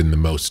 what's been the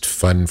most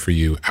fun for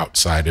you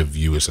outside of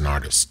you as an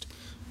artist?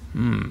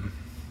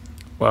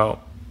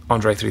 Well,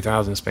 Andre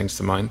 3000 springs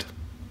to mind.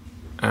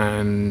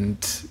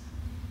 And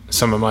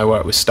some of my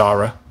work with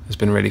Stara has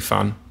been really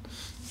fun.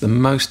 The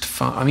most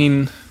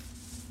fun,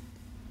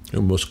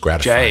 most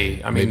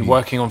gratifying. Jay,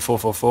 working on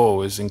 444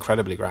 was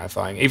incredibly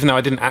gratifying, even though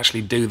I didn't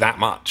actually do that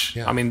much.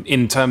 Yeah.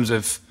 In terms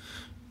of,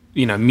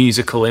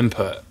 musical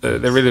input,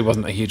 there really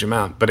wasn't a huge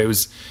amount, but it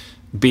was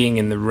being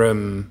in the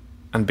room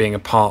and being a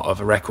part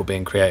of a record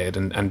being created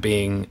and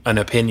being an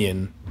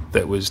opinion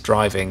that was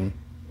driving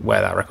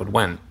where that record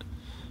went.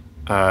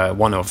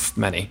 One of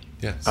many.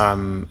 Yes.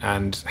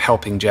 And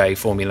helping Jay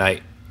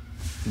formulate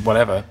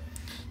whatever.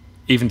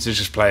 Even to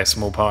just play a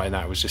small part in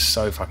that was just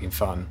so fucking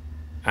fun.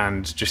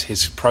 And just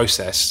his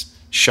process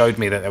showed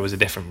me that there was a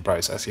different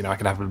process. I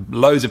could have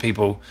loads of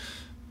people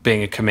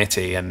being a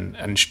committee and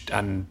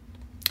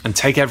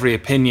take every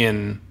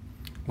opinion.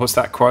 What's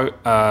that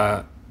quote?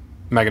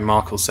 Meghan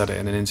Markle said it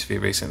in an interview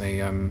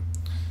recently.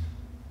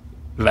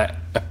 Let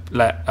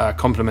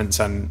compliments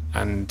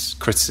and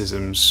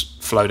criticisms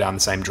flow down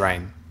the same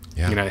drain.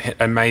 Yeah.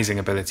 Amazing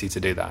ability to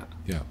do that.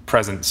 Yeah.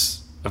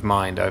 Presence of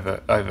mind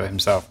over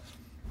himself.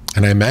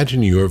 And I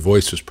imagine your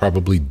voice was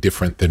probably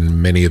different than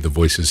many of the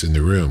voices in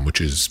the room, which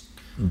is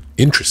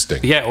interesting.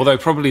 Yeah, although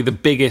probably the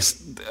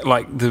biggest,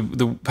 like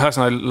the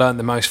person I learned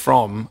the most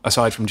from,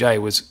 aside from Jay,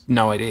 was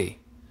No ID.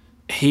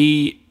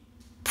 He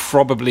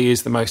probably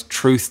is the most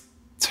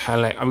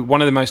truth-telling,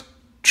 one of the most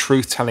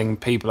truth-telling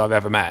people I've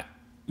ever met,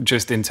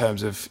 just in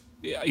terms of,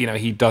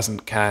 he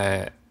doesn't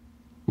care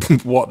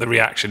what the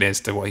reaction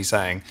is to what he's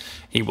saying.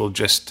 He will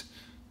just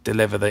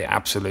deliver the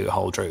absolute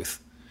whole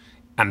truth.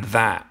 And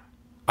that,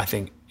 I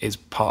think, is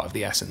part of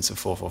the essence of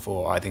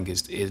 444. I think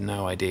is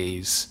No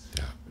ID's,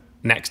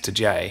 next to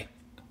Jay,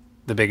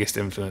 the biggest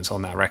influence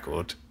on that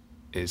record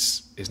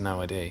is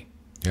No ID.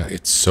 Yeah,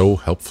 it's so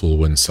helpful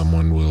when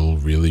someone will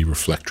really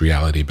reflect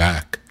reality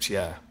back.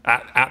 Yeah,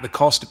 at the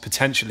cost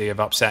potentially of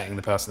upsetting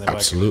the person they're working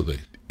with. Absolutely.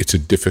 It's a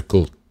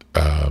difficult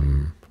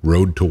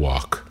road to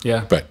walk.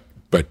 Yeah. But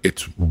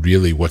it's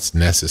really what's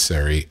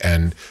necessary.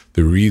 And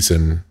the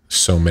reason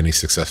so many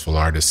successful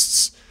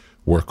artists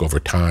work over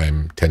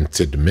time tend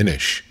to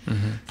diminish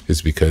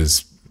is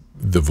because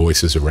the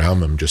voices around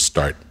them just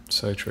start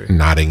so true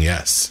nodding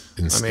yes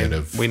instead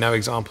of... We know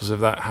examples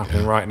of that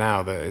happening right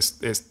now, that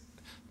it's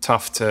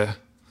tough to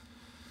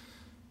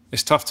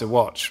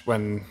watch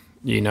when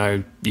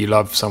you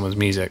love someone's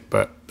music,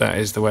 but that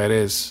is the way it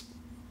is.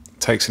 It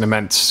takes an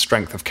immense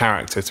strength of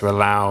character to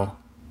allow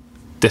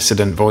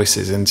dissident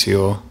voices into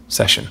your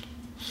session.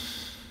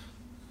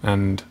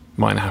 And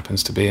mine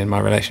happens to be in my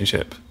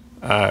relationship,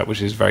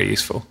 which is very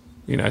useful.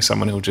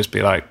 Someone who'll just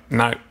be like,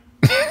 no,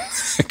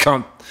 I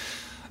can't,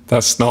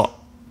 that's not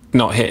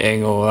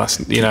hitting, or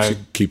that's,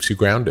 Keeps you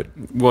grounded.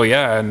 Well,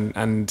 yeah,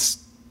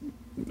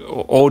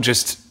 or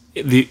just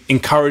the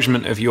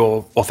encouragement of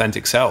your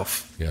authentic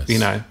self, Yes.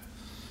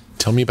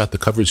 Tell me about the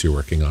covers you're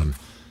working on.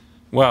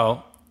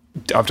 Well,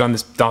 I've done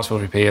this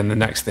Dancefloor EP, and the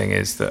next thing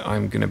is that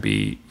I'm going to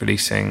be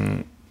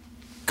releasing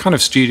kind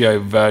of studio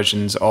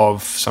versions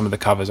of some of the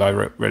covers I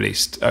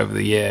released over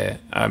the year.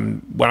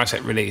 When I say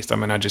released, I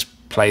mean I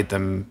just played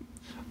them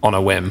on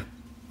a whim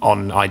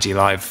on IG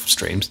Live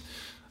streams,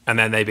 and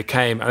then they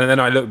became. And then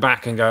I look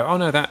back and go, oh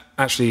no, that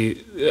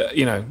actually,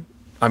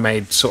 I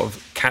made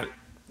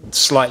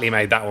slightly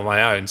made that on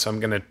my own. So I'm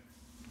going to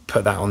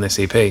put that on this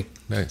EP.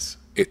 Nice.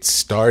 It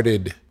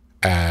started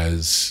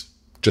as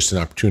just an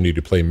opportunity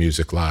to play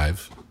music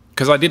live.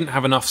 Because I didn't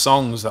have enough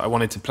songs that I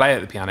wanted to play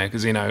at the piano,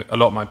 because, a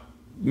lot of my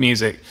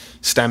music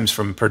stems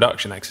from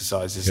production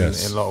exercises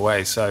in a lot of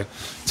ways. So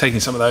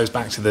taking some of those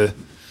back to the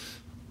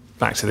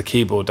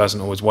keyboard doesn't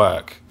always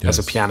work as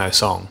a piano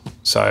song.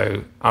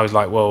 So I was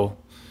like, well,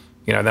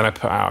 then I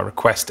put out a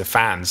request to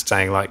fans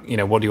saying like,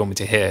 what do you want me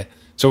to hear?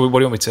 So what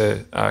do you want me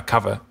to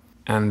cover?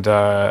 And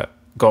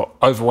got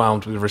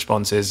overwhelmed with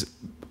responses,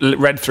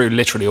 read through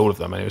literally all of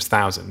them, and it was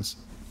thousands.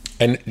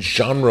 And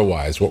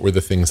genre-wise, what were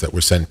the things that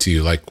were sent to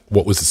you? Like,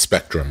 what was the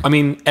spectrum? I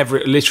mean,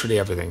 literally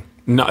everything.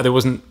 No, there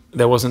wasn't.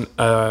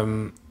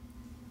 In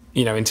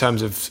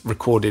terms of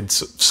recorded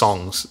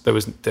songs, there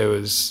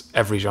was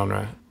every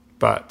genre.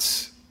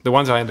 But the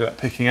ones I ended up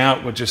picking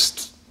out were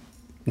just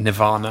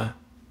Nirvana,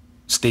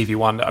 Stevie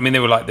Wonder. I mean, they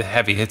were like the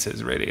heavy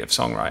hitters, really, of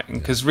songwriting.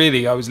 Because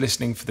really, I was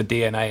listening for the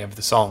DNA of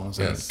the songs,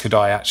 and could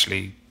I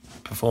actually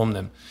perform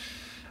them?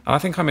 And I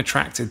think I'm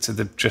attracted to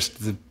the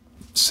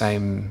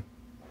same.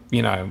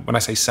 When I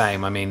say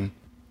same, I mean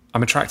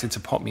I'm attracted to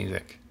pop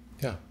music.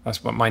 Yeah.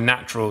 That's what my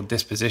natural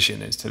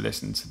disposition is, to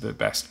listen to the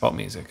best pop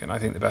music. And I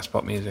think the best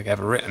pop music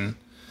ever written,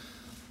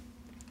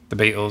 the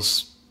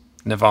Beatles,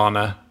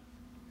 Nirvana,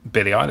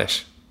 Billie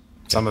Eilish,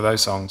 some of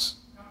those songs,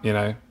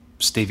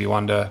 Stevie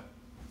Wonder,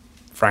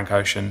 Frank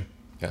Ocean,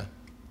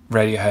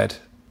 Radiohead,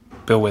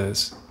 Bill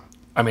Withers.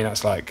 I mean,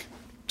 it's like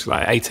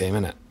A-Team,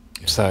 isn't it?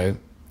 Yeah. So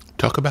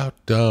talk about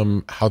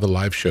how the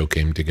live show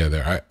came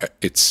together.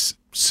 It's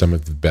some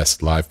of the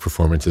best live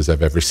performances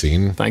I've ever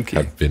seen. Thank you.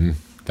 Have been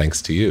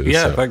thanks to you.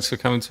 Yeah, thanks for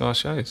coming to our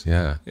shows.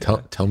 Yeah.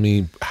 Tell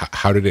me,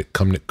 how did it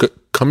come to...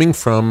 Coming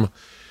from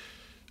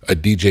a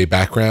DJ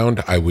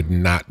background, I would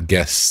not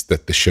guess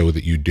that the show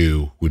that you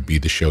do would be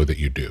the show that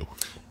you do.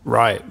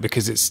 Right,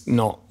 because it's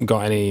not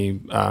got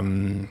any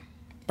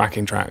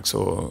backing tracks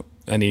or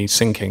any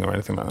syncing or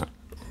anything like that.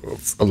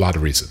 A lot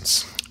of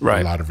reasons.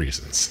 Right. A lot of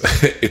reasons.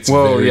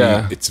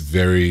 It's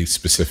very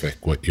specific.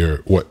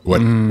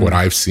 What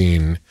I've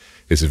seen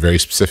is a very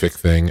specific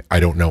thing. I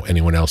don't know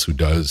anyone else who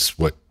does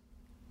what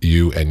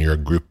you and your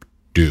group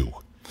do.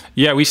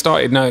 Yeah, we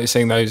started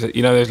noticing those,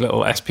 those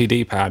little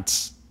SPD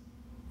pads.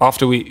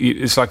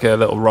 It's like a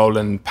little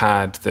Roland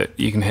pad that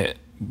you can hit,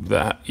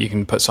 that you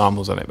can put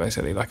samples on it,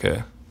 basically, like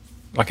an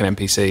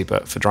MPC,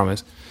 but for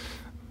drummers.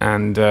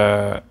 And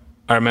I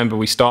remember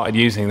we started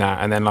using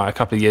that, and then like a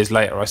couple of years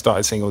later, I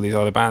started seeing all these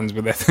other bands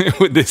with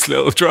this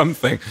little drum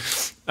thing,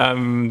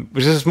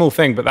 which is a small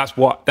thing, but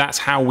that's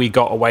how we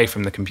got away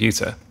from the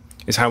computer.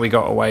 It's how we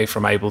got away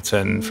from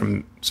Ableton,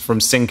 from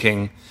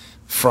syncing,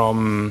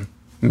 from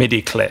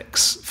MIDI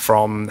clicks,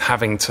 from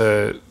having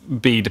to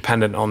be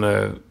dependent on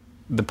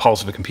the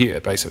pulse of a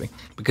computer, basically.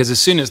 Because as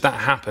soon as that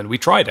happened, we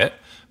tried it,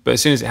 but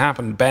as soon as it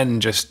happened,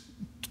 Ben just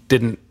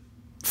didn't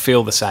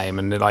feel the same,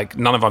 and like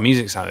none of our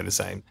music sounded the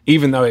same,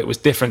 even though it was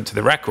different to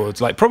the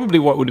records. Like probably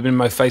what would have been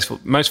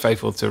most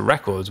faithful to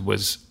records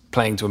was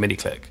playing to a MIDI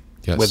click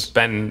with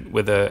Ben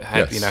with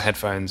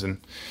headphones,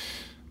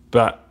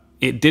 but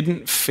it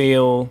didn't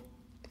feel.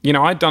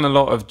 I'd done a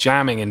lot of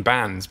jamming in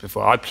bands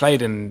before. I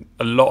played in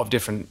a lot of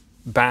different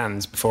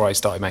bands before I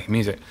started making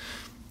music.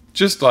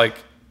 Just like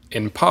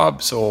in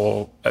pubs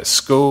or at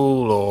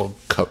school or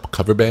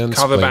Cover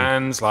bands?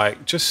 bands,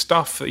 like just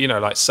stuff,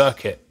 like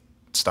circuit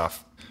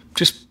stuff.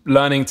 Just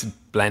learning to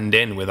blend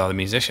in with other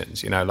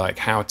musicians, like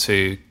how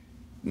to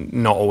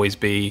not always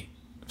be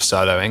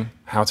soloing,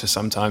 how to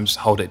sometimes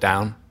hold it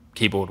down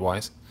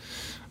keyboard-wise.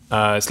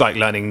 It's like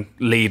learning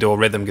lead or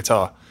rhythm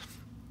guitar.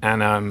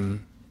 And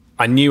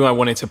I knew I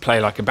wanted to play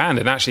like a band.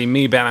 And actually,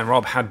 me, Ben, and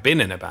Rob had been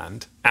in a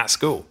band at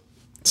school.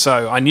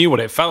 So I knew what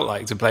it felt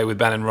like to play with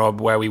Ben and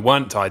Rob where we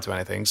weren't tied to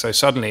anything. So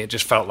suddenly it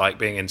just felt like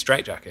being in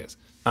straitjackets.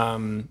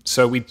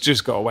 So we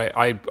just got away.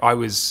 I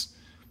was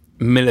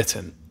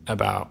militant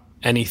about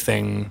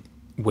anything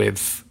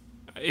with...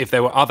 If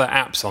there were other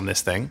apps on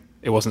this thing,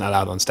 it wasn't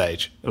allowed on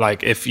stage.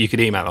 Like, if you could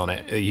email on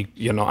it,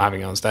 you're not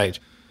having it on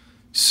stage.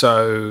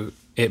 So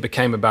it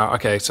became about,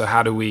 okay, so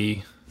how do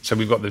we... So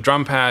we've got the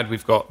drum pad,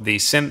 we've got the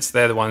synths,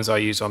 they're the ones I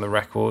use on the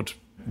record.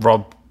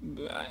 Rob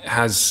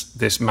has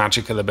this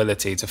magical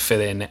ability to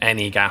fill in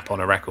any gap on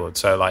a record.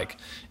 So like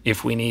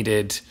if we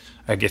needed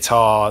a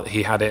guitar,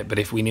 he had it, but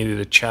if we needed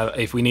a cello,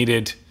 if we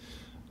needed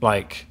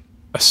like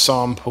a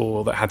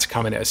sample that had to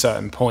come in at a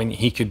certain point,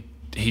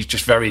 he's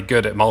just very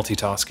good at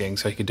multitasking,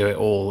 so he could do it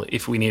all.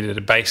 If we needed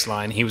a bass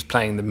line, he was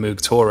playing the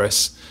Moog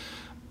Taurus,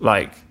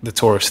 like the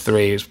Taurus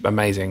 3 is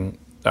amazing.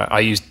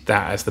 I used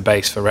that as the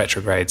bass for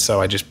Retrograde,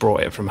 so I just brought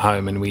it from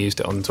home and we used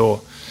it on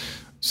tour.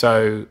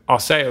 So I'll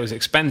say it was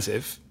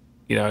expensive.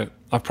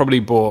 I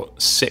probably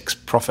bought 6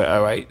 Prophet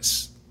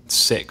 08s,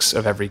 6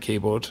 of every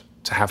keyboard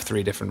to have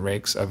 3 different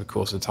rigs over the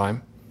course of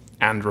time,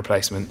 and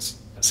replacements.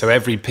 So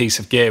every piece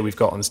of gear we've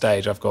got on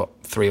stage, I've got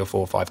 3 or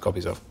 4 or 5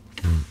 copies of.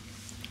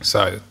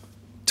 So it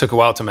took a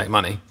while to make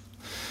money.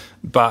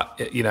 But,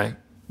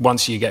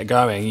 once you get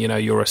going,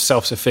 you're a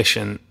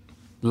self-sufficient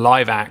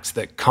live act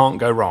that can't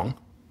go wrong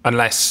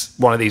unless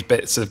one of these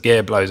bits of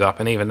gear blows up,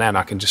 and even then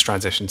I can just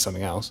transition to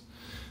something else.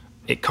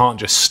 It can't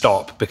just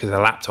stop because a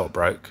laptop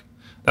broke.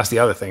 That's the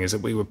other thing, is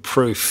that we were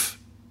proof,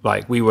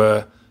 like we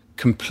were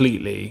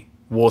completely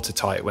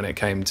watertight when it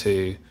came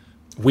to,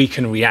 we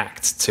can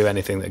react to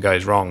anything that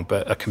goes wrong,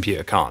 but a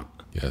computer can't.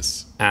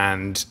 Yes.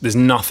 And there's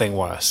nothing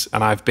worse.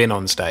 And I've been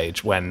on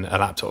stage when a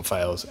laptop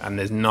fails, and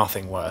there's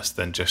nothing worse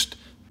than just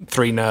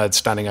 3 nerds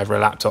standing over a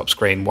laptop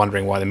screen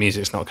wondering why the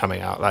music's not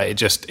coming out.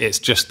 Like it's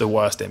just the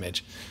worst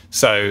image.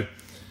 So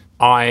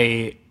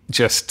I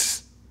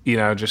just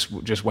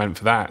went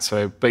for that.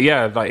 So, but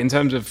yeah, like in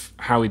terms of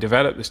how we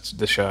developed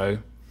the show,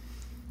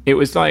 it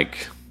was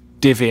like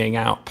divvying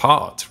out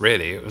parts,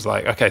 really. It was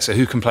like, okay, so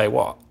who can play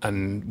what?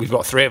 And we've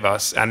got 3 of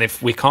us, and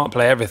if we can't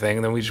play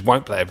everything, then we just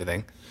won't play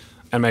everything.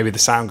 And maybe the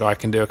sound guy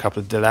can do a couple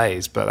of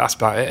delays, but that's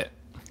about it.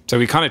 So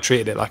we kind of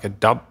treated it like a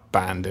dub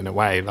band in a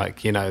way.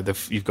 Like,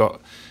 you've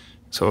got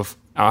sort of,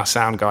 our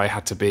sound guy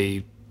had to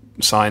be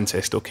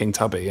Scientist or King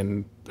Tubby,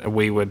 and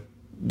we were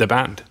the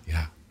band.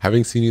 Yeah.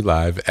 Having seen you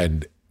live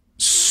and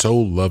so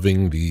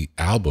loving the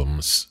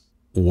albums,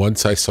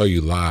 once I saw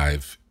you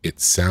live, it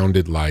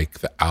sounded like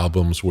the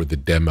albums were the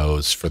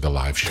demos for the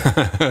live show.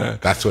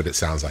 That's what it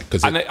sounds like.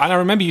 And I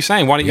remember you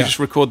saying, why don't you just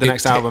record the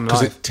next album live?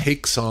 Because it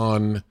takes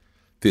on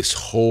this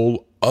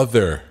whole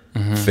other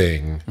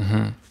thing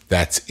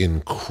that's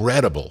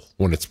incredible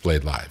when it's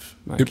played live.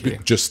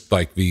 Just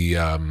like the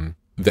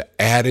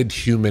added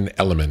human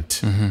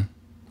element.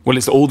 Well,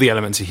 it's all the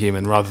elements of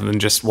human rather than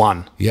just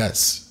one.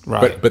 Yes.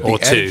 Right. But or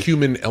the added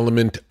human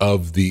element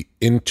of the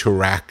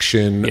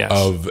interaction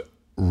of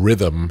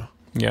rhythm.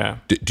 Yeah.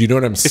 Do you know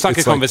what I'm saying? It's like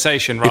a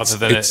conversation rather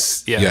than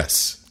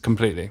yes.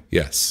 Completely.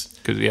 Yes.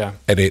 Yeah.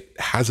 And it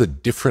has a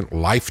different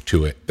life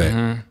to it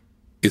that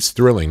is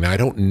thrilling. Now, I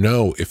don't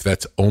know if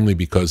that's only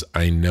because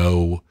I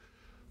know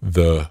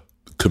the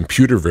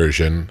computer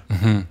version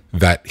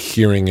that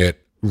hearing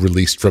it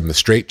released from the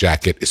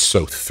straitjacket is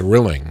so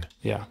thrilling.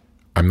 Yeah.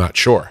 I'm not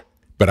sure.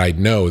 But I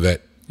know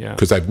that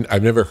because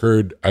I've never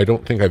heard, I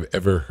don't think I've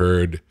ever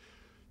heard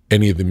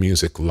any of the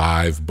music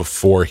live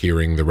before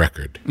hearing the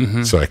record.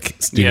 So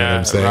you know what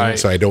I'm saying? Right.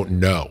 So I don't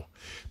know.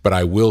 But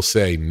I will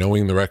say,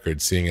 knowing the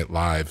record, seeing it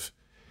live,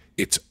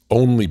 it's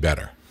only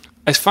better.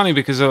 It's funny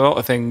because a lot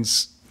of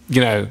things,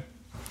 there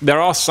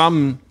are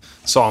some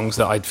songs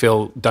that I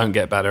feel don't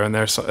get better,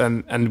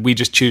 and we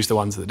just choose the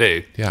ones that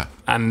do. Yeah.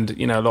 And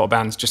a lot of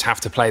bands just have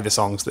to play the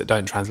songs that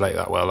don't translate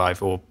that well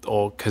live, or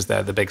because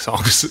they're the big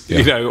songs,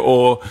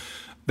 or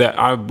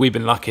that we've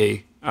been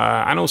lucky,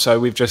 and also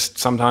we just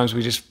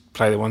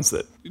play the ones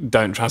that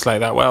don't translate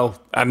that well,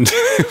 and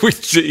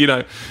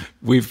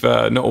we've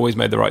not always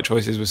made the right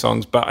choices with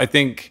songs. But I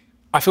think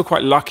I feel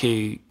quite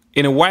lucky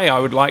in a way. I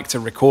would like to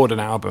record an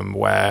album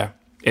where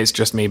it's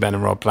just me, Ben,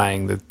 and Rob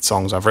playing the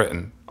songs I've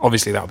written.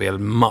 Obviously, that'll be a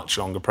much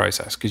longer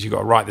process because you've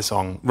got to write the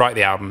song, write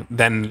the album,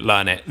 then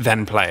learn it,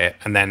 then play it,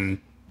 and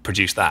then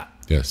produce that.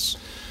 Yes.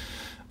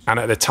 And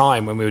at the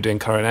time when we were doing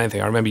Colour in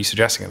Anything, I remember you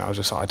suggesting it, and I was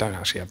just like, I don't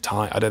actually have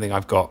time. I don't think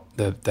I've got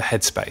the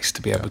headspace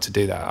to be able to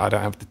do that. I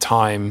don't have the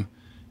time,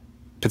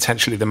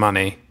 potentially the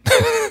money,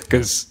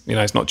 because,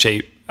 it's not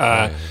cheap.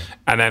 And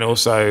then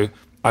also,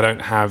 I don't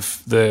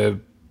have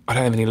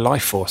any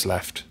life force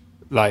left.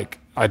 Like,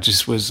 I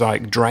just was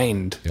like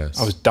drained.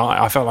 Yes.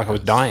 I felt like I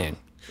was dying.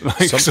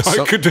 Like,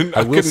 I couldn't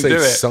do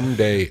it.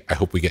 Someday, I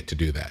hope we get to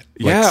do that.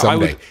 Yeah, someday.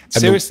 I would,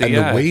 seriously,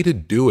 the way to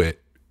do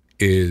it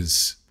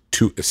is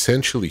to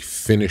essentially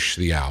finish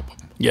the album.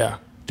 Yeah.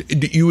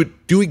 You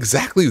would do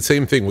exactly the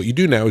same thing. What you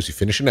do now is you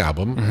finish an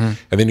album,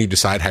 and then you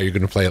decide how you're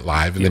going to play it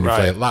live, and then you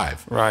play it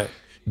live. Right.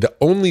 The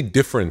only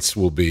difference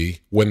will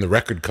be when the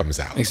record comes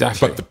out.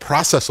 Exactly. But the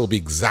process will be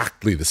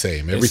exactly the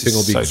same. Everything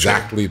will be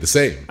exactly the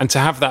same. And to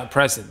have that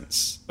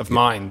presence of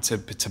mind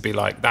to be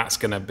like, that's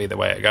going to be the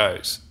way it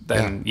goes,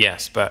 then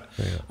yes. But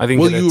I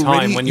think at a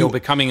time when you're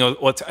becoming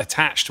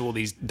attached to all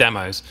these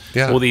demos,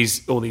 all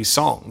these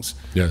songs,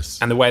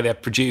 and the way they're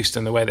produced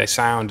and the way they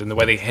sound and the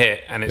way they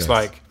hit, and it's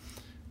like,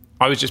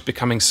 I was just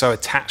becoming so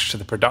attached to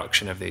the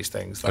production of these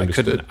things that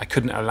I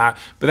couldn't allow.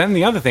 But then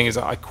the other thing is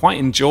that I quite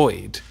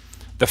enjoyed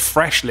the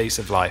fresh lease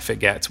of life it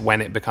gets when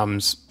it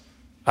becomes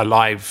a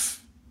live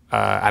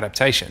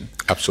adaptation.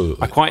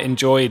 Absolutely. I quite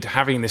enjoyed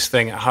having this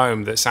thing at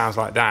home that sounds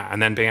like that,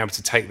 and then being able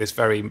to take this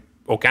very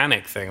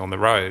organic thing on the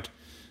road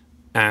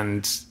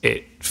and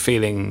it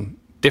feeling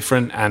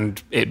different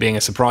and it being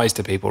a surprise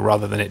to people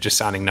rather than it just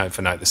sounding note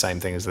for note the same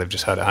thing as they've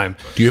just heard at home.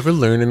 Do you ever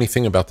learn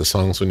anything about the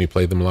songs when you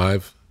play them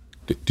live?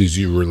 Does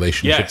your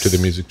relationship to the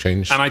music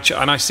change? And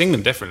I sing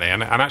them differently,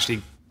 and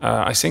actually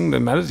I sing the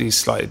melodies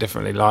slightly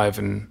differently live,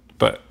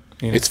 but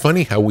it's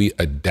funny how we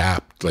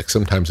adapt. Like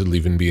sometimes it'll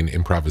even be an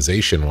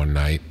improvisation one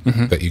night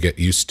that you get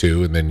used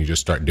to, and then you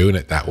just start doing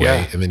it that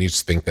way, and then you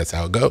just think that's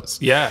how it goes.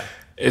 Yeah,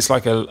 it's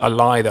like a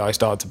lie that I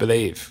started to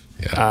believe,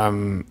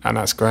 and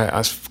that's great.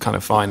 That's kind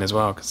of fine as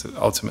well, because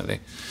ultimately,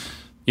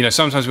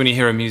 sometimes when you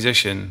hear a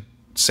musician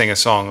sing a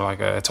song like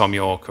a Tom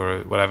York or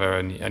whatever,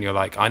 and you're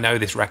like, I know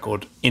this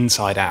record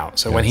inside out.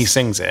 So when he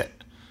sings it,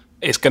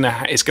 it's gonna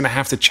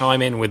have to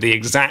chime in with the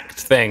exact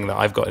thing that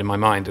I've got in my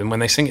mind. And when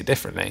they sing it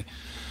differently,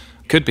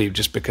 could be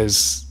just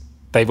because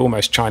they've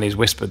almost Chinese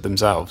whispered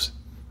themselves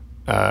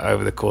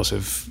over the course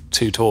of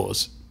 2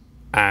 tours,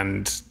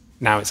 and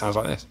now it sounds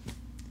like this.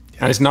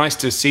 And it's nice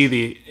to see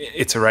the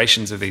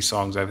iterations of these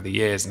songs over the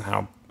years and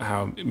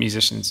how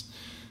musicians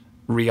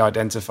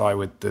re-identify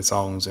with the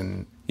songs.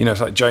 And it's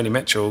like Joni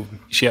Mitchell,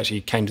 she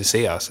actually came to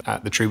see us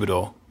at the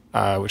Troubadour,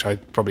 which I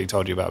probably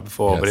told you about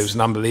before, but it was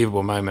an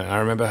unbelievable moment. And I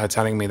remember her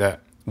telling me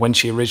that when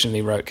she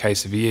originally wrote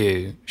Case of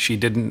You, she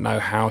didn't know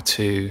how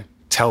to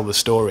tell the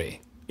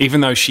story,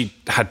 even though she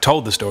had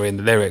told the story in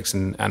the lyrics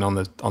and on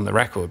the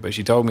record. But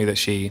she told me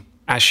that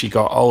as she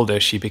got older,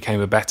 she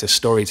became a better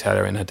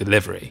storyteller in her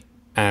delivery,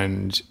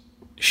 and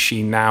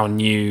she now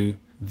knew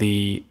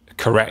the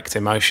correct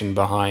emotion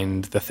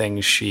behind the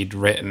things she'd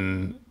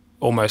written,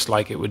 almost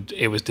like it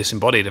was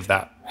disembodied of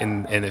that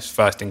in its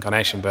first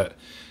incarnation. But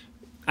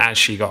as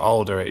she got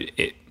older,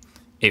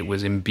 it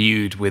was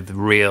imbued with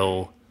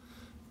real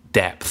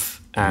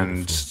depth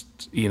and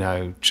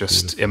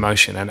just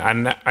emotion.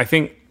 And I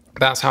think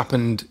that's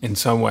happened in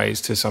some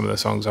ways to some of the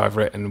songs I've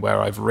written,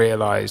 where I've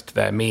realized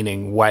their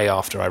meaning way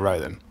after I wrote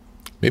them.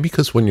 Maybe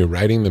because when you're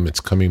writing them, it's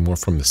coming more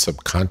from the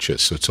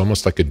subconscious. So it's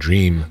almost like a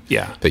dream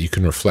that you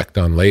can reflect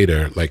on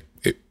later. Like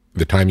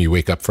the time you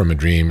wake up from a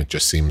dream, it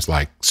just seems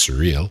like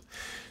surreal.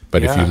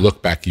 But if you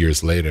look back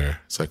years later,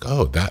 it's like,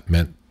 oh, that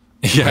meant,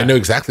 I know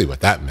exactly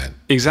what that meant.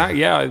 Exactly,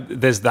 yeah,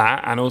 there's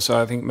that. And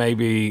also I think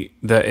maybe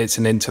that it's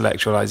an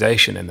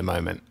intellectualization in the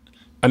moment.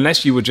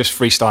 Unless you were just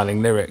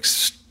freestyling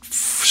lyrics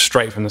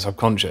straight from the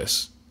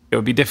subconscious, it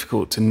would be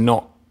difficult to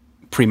not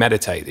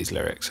premeditate these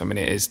lyrics. I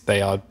mean,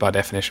 they are by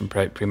definition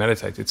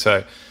premeditated.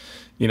 So,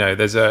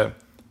 there's a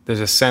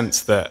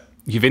sense that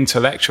you've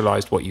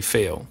intellectualized what you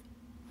feel,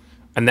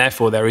 and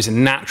therefore there is a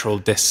natural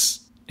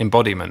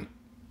disembodiment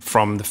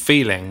from the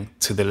feeling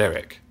to the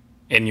lyric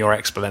in your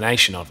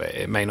explanation of it.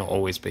 It may not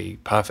always be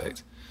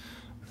perfect,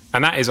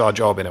 and that is our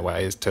job in a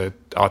way, is to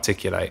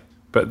articulate.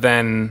 But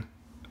then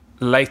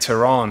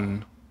later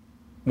on,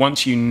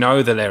 once you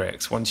know the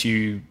lyrics,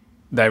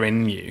 they're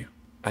in you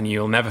and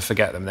you'll never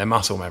forget them, they're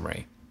muscle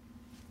memory,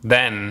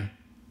 then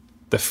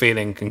the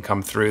feeling can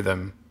come through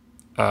them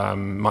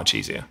much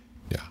easier.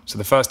 Yeah. So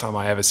the first time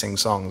I ever sing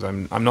songs,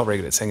 I'm not very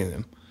good at singing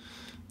them.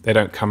 They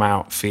don't come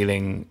out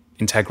feeling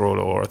integral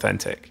or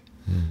authentic.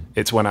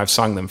 It's when I've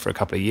sung them for a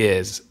couple of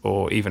years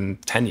or even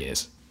 10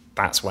 years,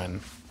 that's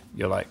when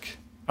you're like,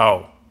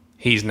 oh,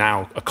 he's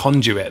now a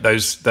conduit.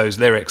 Those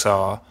lyrics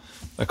are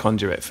a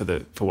conduit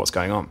for what's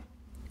going on.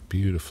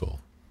 Beautiful.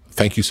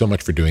 Thank you so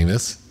much for doing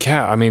this.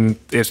 Yeah, I mean,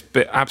 it's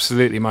been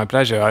absolutely my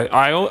pleasure.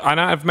 I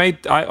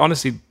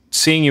honestly,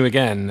 seeing you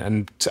again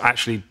and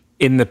actually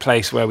in the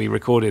place where we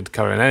recorded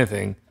Colour in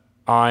Anything,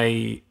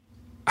 I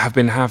have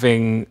been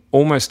having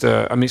almost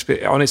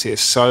honestly,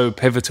 it's so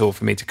pivotal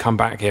for me to come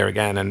back here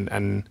again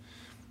and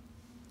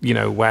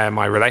where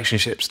my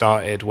relationship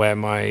started, where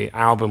my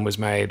album was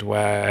made,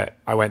 where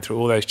I went through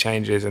all those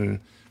changes, and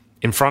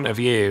in front of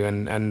you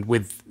and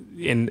with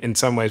in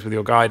some ways with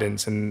your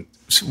guidance and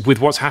with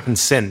what's happened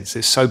since.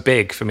 It's so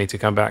big for me to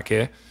come back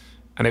here,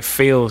 and it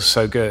feels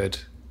so good.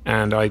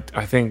 And I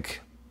think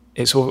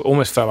it's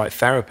almost felt like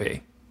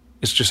therapy.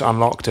 It's just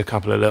unlocked a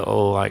couple of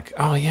little like,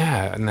 oh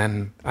yeah, and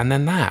then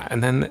that,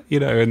 and then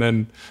and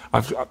then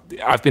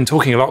I've been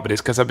talking a lot, but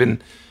it's because I've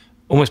been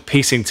almost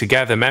piecing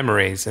together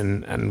memories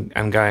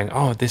and going,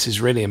 oh, this is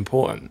really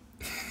important.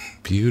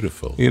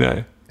 Beautiful. You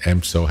know,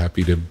 I'm so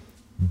happy to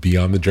be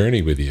on the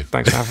journey with you.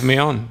 thanks for having me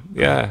on.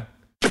 Yeah.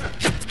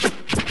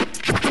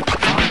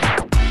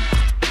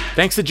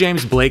 Thanks to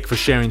James Blake for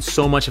sharing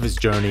so much of his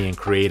journey and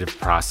creative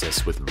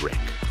process with Rick.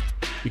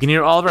 You can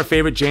hear all of our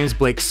favorite James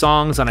Blake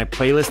songs on a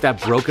playlist at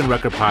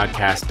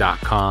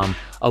brokenrecordpodcast.com,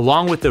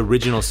 along with the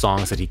original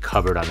songs that he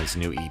covered on his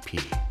new EP.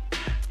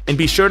 And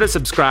be sure to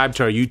subscribe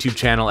to our YouTube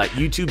channel at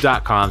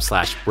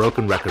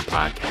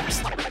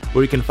youtube.com/brokenrecordpodcast,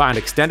 where you can find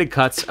extended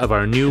cuts of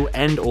our new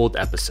and old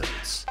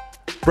episodes.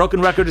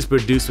 Broken Record is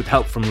produced with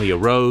help from Leah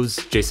Rose,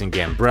 Jason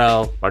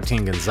Gambrell,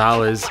 Martin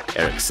Gonzalez,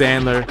 Eric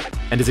Sandler,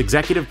 and is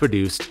executive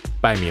produced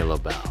by Mia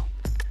Lobel.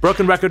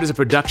 Broken Record is a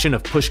production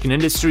of Pushkin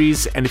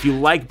Industries, and if you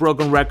like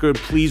Broken Record,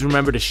 please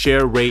remember to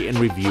share, rate, and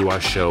review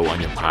our show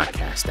on your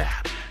podcast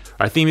app.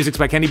 Our theme music's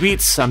by Kenny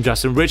Beats. I'm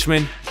Justin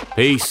Richmond.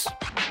 Peace.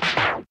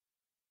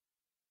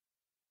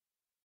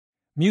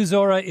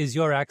 Musora is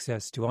your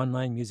access to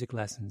online music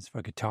lessons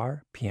for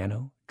guitar,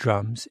 piano,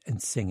 drums,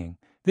 and singing.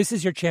 This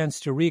is your chance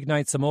to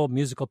reignite some old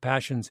musical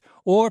passions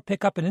or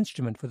pick up an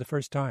instrument for the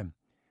first time.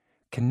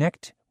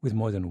 Connect with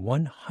more than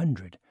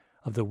 100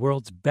 of the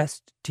world's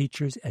best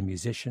teachers and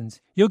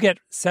musicians. You'll get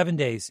 7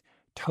 days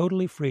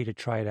totally free to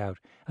try it out,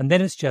 and then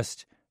it's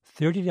just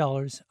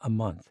 $30 a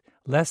month,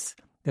 less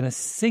than a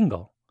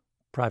single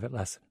private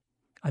lesson.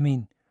 I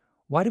mean,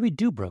 why do we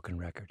do Broken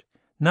Record?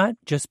 Not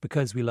just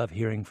because we love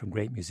hearing from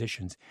great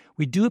musicians.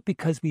 We do it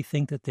because we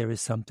think that there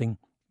is something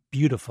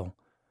beautiful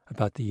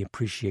about the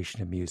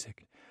appreciation of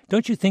music.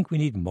 Don't you think we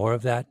need more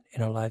of that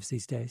in our lives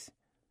these days?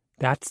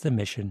 That's the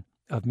mission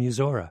of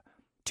Musora,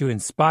 to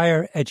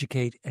inspire,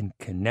 educate, and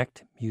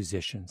connect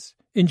musicians.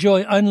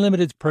 Enjoy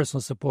unlimited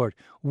personal support,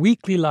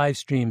 weekly live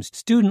streams,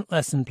 student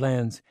lesson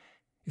plans.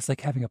 It's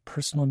like having a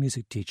personal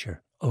music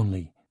teacher,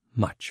 only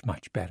much,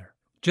 much better.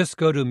 Just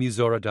go to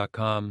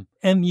Musora.com,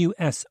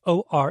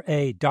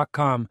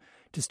 Musora.com,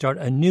 to start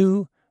a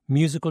new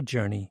musical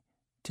journey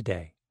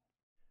today.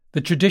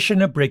 The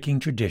tradition of breaking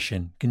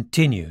tradition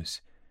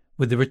continues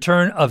with the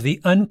return of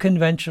the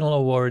Unconventional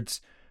Awards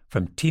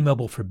from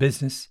T-Mobile for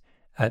Business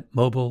at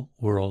Mobile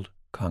World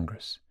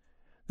Congress.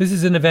 This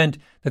is an event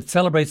that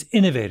celebrates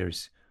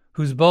innovators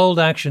whose bold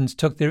actions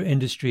took their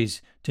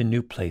industries to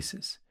new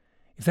places.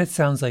 If that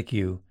sounds like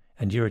you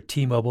and you're a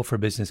T-Mobile for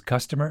Business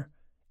customer,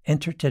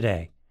 enter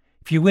today.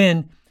 If you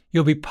win,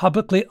 you'll be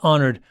publicly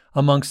honored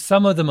amongst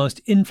some of the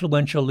most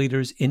influential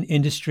leaders in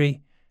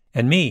industry.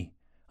 And me,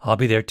 I'll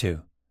be there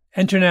too.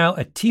 Enter now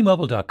at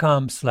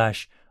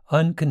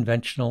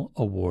T-Mobile.com/unconventional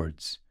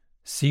awards.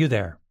 See you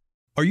there.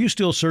 Are you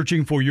still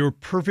searching for your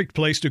perfect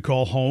place to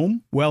call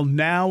home? Well,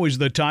 now is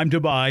the time to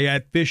buy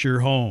at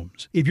Fisher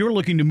Homes. If you're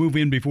looking to move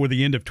in before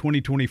the end of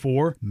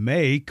 2024,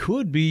 May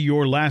could be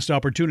your last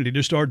opportunity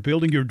to start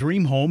building your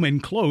dream home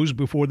and close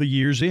before the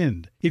year's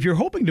end. If you're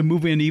hoping to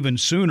move in even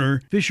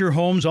sooner, Fisher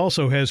Homes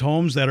also has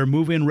homes that are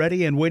move-in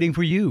ready and waiting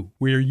for you,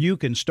 where you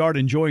can start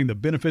enjoying the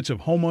benefits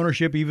of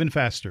homeownership even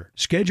faster.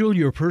 Schedule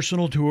your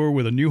personal tour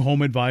with a new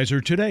home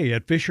advisor today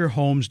at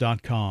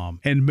FisherHomes.com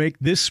and make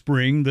this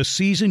spring the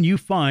season you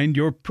find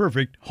your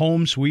perfect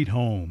home sweet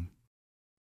home.